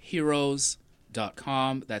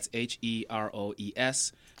braveyoungheroes.com. That's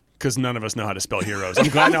HEROES. Because none of us know how to spell heroes. I'm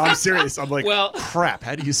glad now. I'm serious. I'm like, well, crap.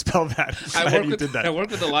 How do you spell that? I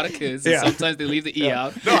work with a lot of kids. And sometimes they leave the E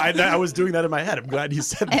out. No, I was doing that in my head. I'm glad you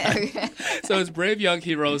said that. So it's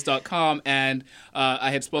braveyoungheroes.com. And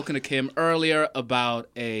I had spoken to Kim earlier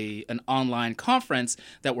about an online conference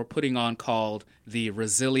that we're putting on called the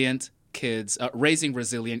Resilient Kids, Raising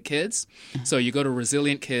Resilient Kids. So you go to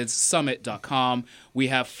resilientkidsummit.com. We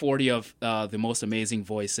have 40 of the most amazing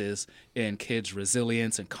voices in kids'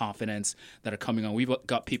 resilience and confidence that are coming on. We've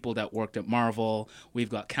got people that worked at Marvel. We've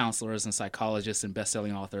got counselors and psychologists and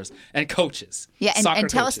best-selling authors and coaches. Yeah, and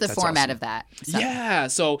tell us the format of that. So. Yeah,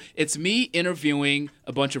 so it's me interviewing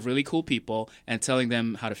a bunch of really cool people and telling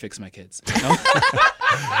them how to fix my kids.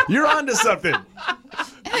 You're on to something.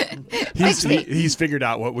 He's figured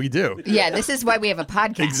out what we do. Yeah, this is why we have a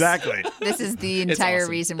podcast. Exactly. This is the entire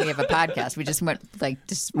reason we have a podcast. We just want free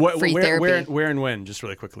therapy. Where and when, just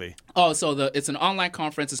really quickly. Oh, so it's an online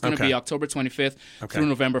conference. It's going to be October 25th through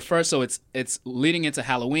November 1st. So it's leading into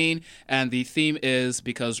Halloween, and the theme is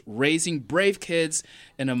because raising brave kids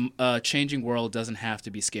in a changing world doesn't have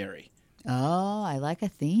to be scary. Oh, I like a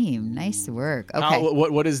theme. Nice work. Okay.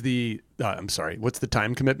 What is the? I'm sorry. What's the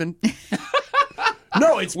time commitment?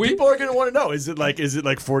 No, people are going to want to know. Is it like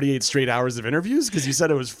 48 straight hours of interviews? Because you said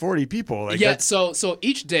it was 40 people. So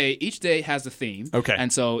each day has a theme. Okay.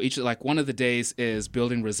 And so one of the days is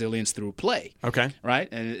building resilience through play. Okay. Right?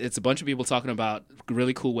 And it's a bunch of people talking about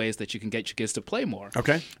really cool ways that you can get your kids to play more.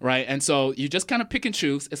 Okay. Right? And so you just kind of pick and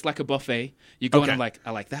choose. It's like a buffet. You go in and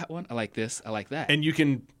I like that one. I like this. I like that. And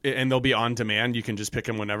they'll be on demand. You can just pick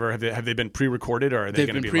them whenever. Have they been pre-recorded or are they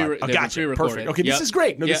going to be live? Oh, gotcha. Perfect. Okay, this is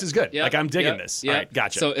great. No, this is good. I'm digging this. Yeah. All right,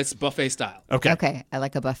 gotcha. So it's buffet style. Okay. I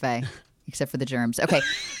like a buffet, except for the germs. Okay.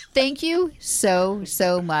 Thank you so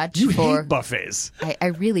much for hate buffets. I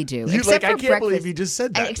really do. I can't believe you just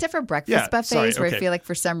said that. Except for breakfast buffets, where I feel like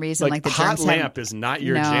for some reason the hot germs lamp is not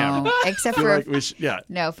your jam. Except for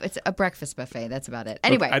no, if it's a breakfast buffet. That's about it.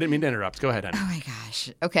 Anyway, I didn't mean to interrupt. Go ahead, honey. Oh my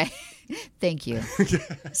gosh. Okay. Thank you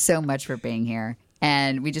so much for being here.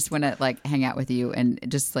 And we just want to hang out with you and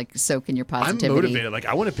just soak in your positivity. I'm motivated.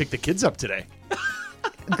 I want to pick the kids up today.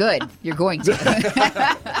 Good. You're going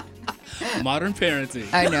to. Modern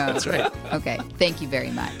parenting. I know. That's right. Okay. Thank you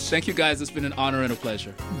very much. Thank you, guys. It's been an honor and a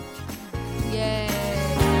pleasure. Yay.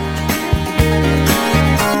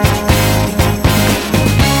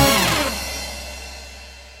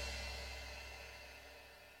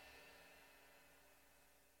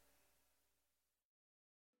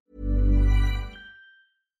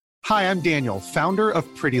 Hi, I'm Daniel, founder of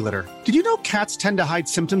Pretty Litter. Did you know cats tend to hide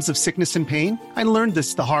symptoms of sickness and pain? I learned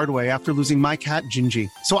this the hard way after losing my cat, Gingy.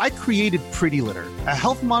 So I created Pretty Litter, a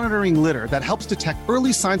health monitoring litter that helps detect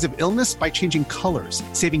early signs of illness by changing colors,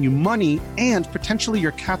 saving you money and potentially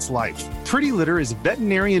your cat's life. Pretty Litter is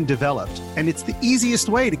veterinarian developed, and it's the easiest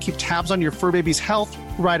way to keep tabs on your fur baby's health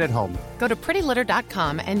right at home. Go to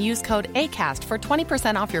prettylitter.com and use code ACAST for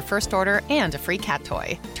 20% off your first order and a free cat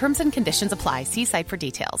toy. Terms and conditions apply. See site for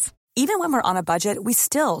details. Even when we're on a budget, we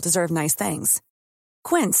still deserve nice things.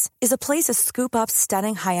 Quince is a place to scoop up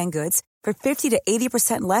stunning high-end goods for 50 to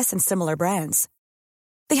 80% less than similar brands.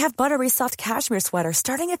 They have buttery soft cashmere sweaters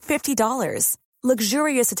starting at $50,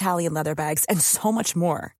 luxurious Italian leather bags, and so much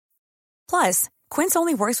more. Plus, Quince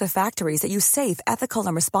only works with factories that use safe, ethical,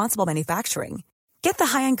 and responsible manufacturing. Get the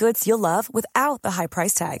high-end goods you'll love without the high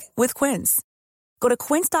price tag with Quince. Go to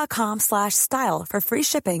quince.com/style for free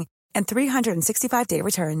shipping and 365-day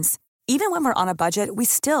returns. Even when we're on a budget, we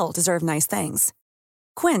still deserve nice things.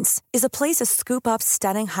 Quince is a place to scoop up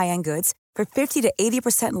stunning high-end goods for 50 to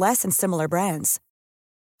 80% less than similar brands.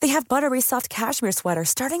 They have buttery soft cashmere sweaters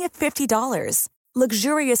starting at $50,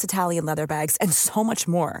 luxurious Italian leather bags, and so much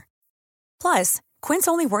more. Plus, Quince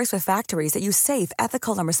only works with factories that use safe,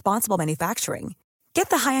 ethical, and responsible manufacturing. Get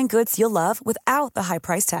the high-end goods you'll love without the high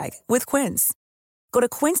price tag with Quince. Go to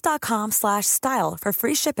quince.com/style for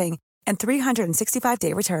free shipping and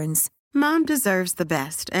 365-day returns. Mom deserves the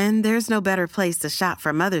best, and there's no better place to shop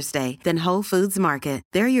for Mother's Day than Whole Foods Market.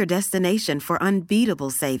 They're your destination for unbeatable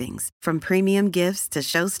savings, from premium gifts to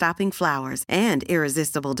show-stopping flowers and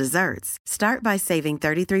irresistible desserts. Start by saving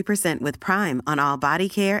 33% with Prime on all body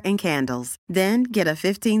care and candles. Then get a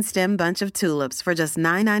 15-stem bunch of tulips for just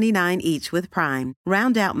 $9.99 each with Prime.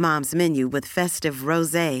 Round out Mom's menu with festive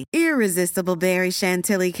rosé, irresistible berry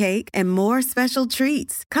chantilly cake, and more special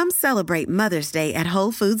treats. Come celebrate Mother's Day at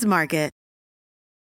Whole Foods Market.